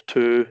Hero Box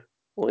 2,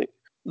 like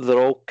they're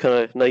all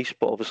kind of nice,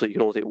 but obviously you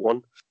can only take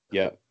one.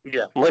 Yeah.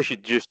 Yeah. Unless you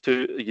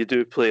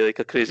do play like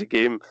a crazy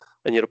game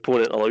and your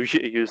opponent allows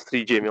you to use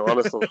 3 Jamie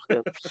Lannisters.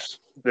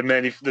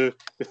 The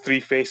 3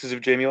 faces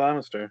of Jaime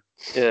Lannister.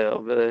 Yeah,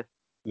 The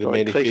like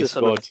many Crisis face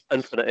on god.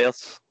 Infinite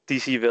Earths,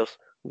 DC verse,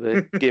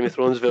 the Game of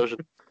Thrones version.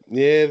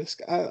 Yeah, this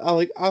guy,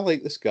 I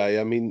like this guy.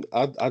 I mean,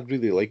 I'd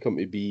really like him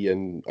to be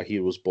in a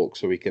heroes box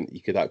so you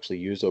could actually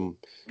use him.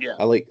 Yeah.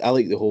 I like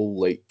the whole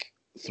like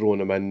throwing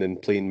him in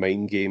and playing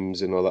mind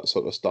games and all that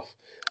sort of stuff.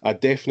 I'd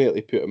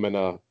definitely put him in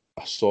a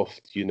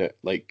soft unit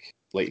like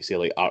say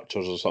like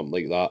archers or something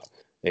like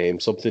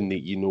that. Something that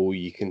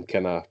you can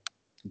kind of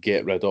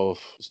get rid of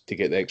to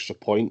get the extra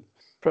point.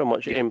 Pretty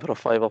much aim for a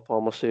 5-up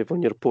armor save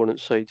on your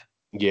opponent's side.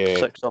 Yeah.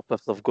 6-up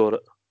if they've got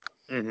it.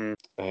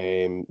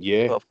 Mm-hmm.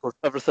 Yeah. But of course,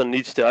 everything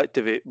needs to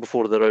activate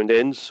before the round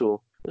ends,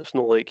 so it's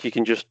not like you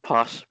can just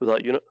pass with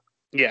that unit.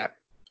 Yeah.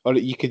 Or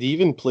you could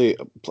even play.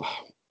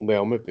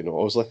 Well, maybe not.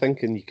 I was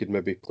thinking you could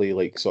maybe play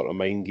like sort of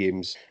mind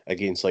games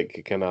against like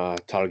a kind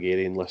of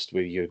Targaryen list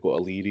where you've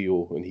got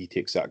Illyrio and he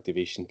takes the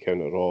activation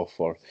counter off,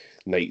 or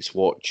Night's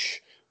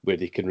Watch where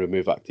they can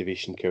remove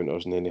activation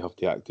counters and then they have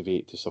to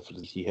activate to suffer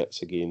the key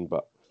hits again.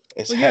 But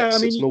it's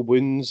hits, it's no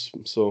wounds,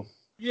 so.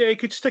 Yeah, you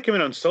could stick him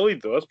in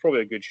Unsullied though. That's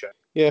probably a good shot.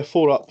 Yeah,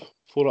 4-up.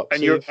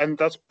 And and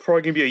that's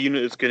probably gonna be a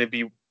unit that's gonna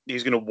be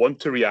he's gonna want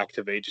to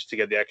reactivate just to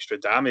get the extra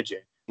damage in.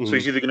 Mm-hmm. So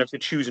he's either gonna have to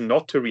choose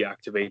not to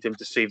reactivate him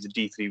to save the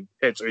D3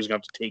 hits, or he's gonna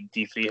have to take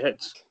D3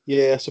 hits.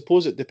 Yeah, I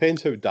suppose it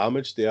depends how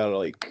damaged they are.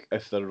 Like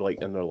if they're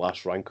like in their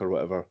last rank or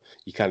whatever,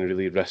 you can't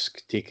really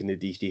risk taking the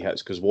D3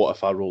 hits because what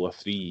if I roll a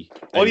 3?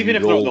 Or even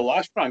if they're on the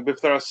last rank, but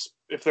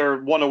if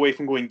they're one away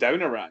from going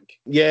down a rank.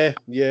 Yeah.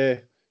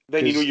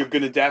 Then you know you're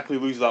gonna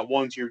definitely lose that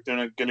one, so you're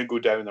gonna go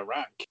down the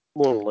rank.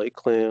 More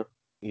likely,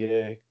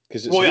 yeah.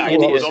 Because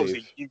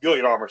obviously you got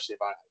your armor save.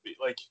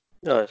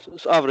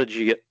 it's average.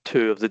 You get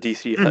 2 of the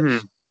D3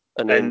 hits,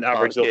 and then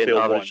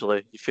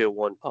averagely you fail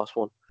 1, pass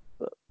 1.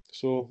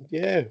 So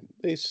yeah,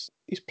 he's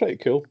pretty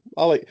cool.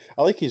 I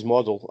like his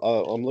model.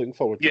 I'm looking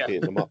forward to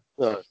getting him up.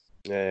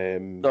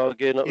 No,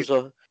 again, it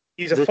was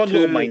he's a fun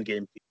little mind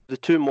game. The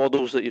 2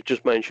 models that you've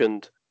just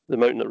mentioned, the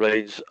Mountain that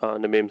Rides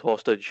and the Maimed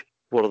Hostage,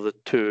 were the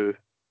 2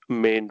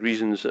 main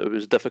reasons it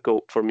was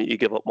difficult for me to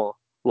give up my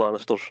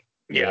Lannisters.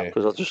 Yeah,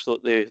 because I just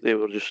thought they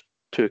were just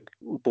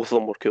both of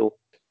them were cool.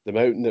 The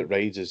Mountain that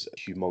Rides is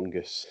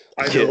humongous.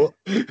 I know.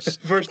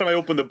 First time I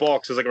opened the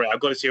box, I was like, right, I've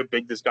got to see how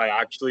big this guy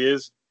actually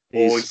is.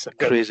 He's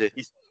crazy.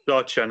 He's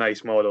such a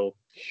nice model.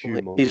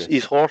 Humongous.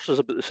 His horse is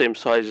about the same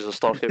size as a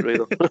Stargate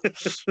Raider.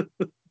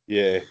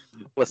 Yeah.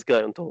 With the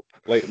guy on top.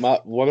 Like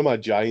one of my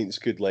giants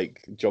could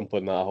like jump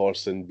on that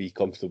horse and be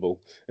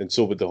comfortable, and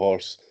so would the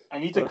horse. I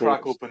need to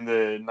crack open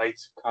the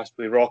Knights of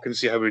Castle Rock and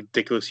see how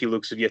ridiculous he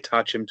looks if you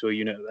attach him to a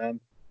unit of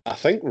them. I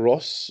think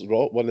Ross,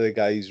 one of the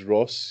guys,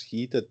 Ross,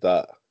 he did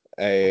that,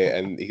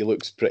 and he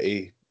looks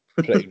pretty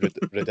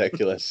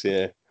ridiculous.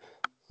 Yeah.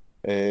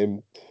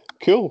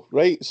 Cool.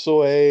 Right.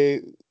 So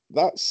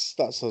that's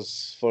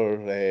us for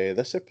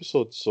this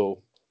episode. So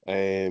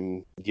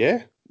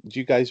yeah. Do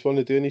you guys want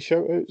to do any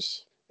shout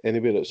outs?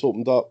 Anywhere that's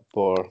opened up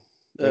or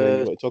anything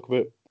you want to talk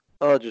about?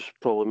 I'll just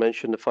probably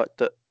mention the fact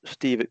that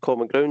Steve at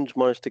Common Grounds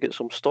managed to get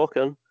some stock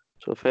in.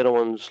 So if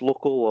anyone's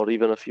local, or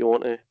even if you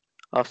want to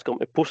ask him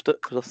to post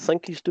it, because I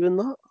think he's doing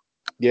that.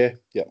 Yeah.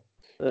 You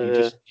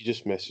Uh,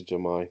 just message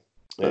him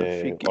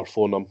if you or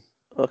phone him.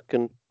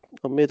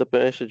 I made a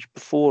message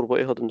before what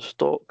he had in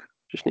stock.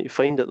 Just need to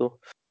find it though.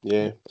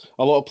 Yeah,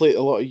 a lot of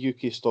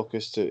UK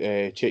stockists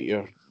to check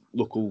your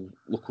local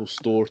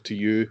store to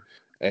you.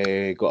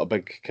 Got a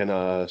big kind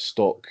of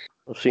stock.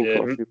 I've seen Yeah.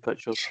 quite a few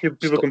pictures.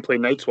 People can play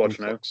Night's Watch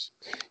now.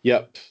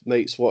 Yep,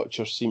 Night's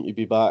Watchers seem to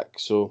be back.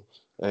 So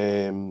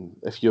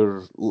if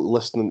you're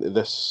listening to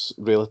this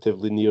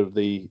relatively near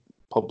the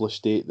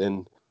published date,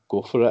 then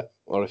go for it.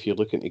 Or if you're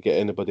looking to get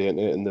anybody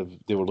into it and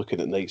they were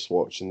looking at Night's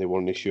Watch and they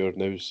weren't sure,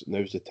 now's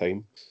the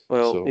time.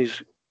 Well,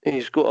 So-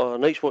 he's got a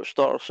Night's Watch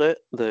starter set,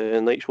 the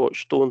Night's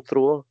Watch Stone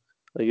Thrower,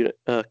 a unit,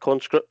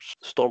 conscripts,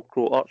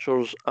 Stormcrow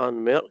Archers,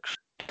 and Mercs.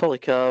 Tully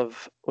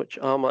Cav, which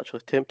I'm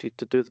actually tempted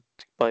to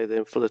buy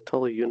them for the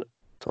Tully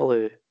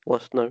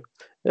list now.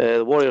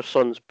 The Warrior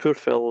Sons, Poor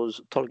Fellows,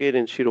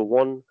 Targaryen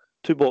 01,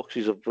 2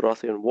 boxes of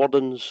Baratheon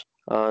Wardens,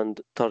 and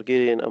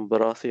Targaryen and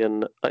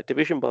Baratheon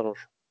activation banners.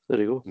 There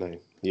you go. No.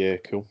 Yeah,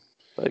 cool.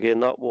 But again,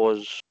 that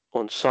was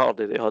on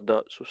Saturday they had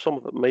that, so some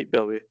of it might be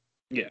away.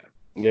 Yeah.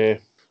 Yeah.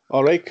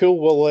 All right, cool.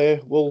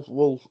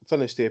 We'll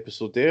finish the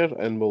episode there,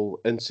 and we'll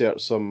insert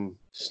some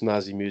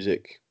snazzy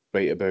music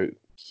right about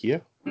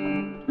here.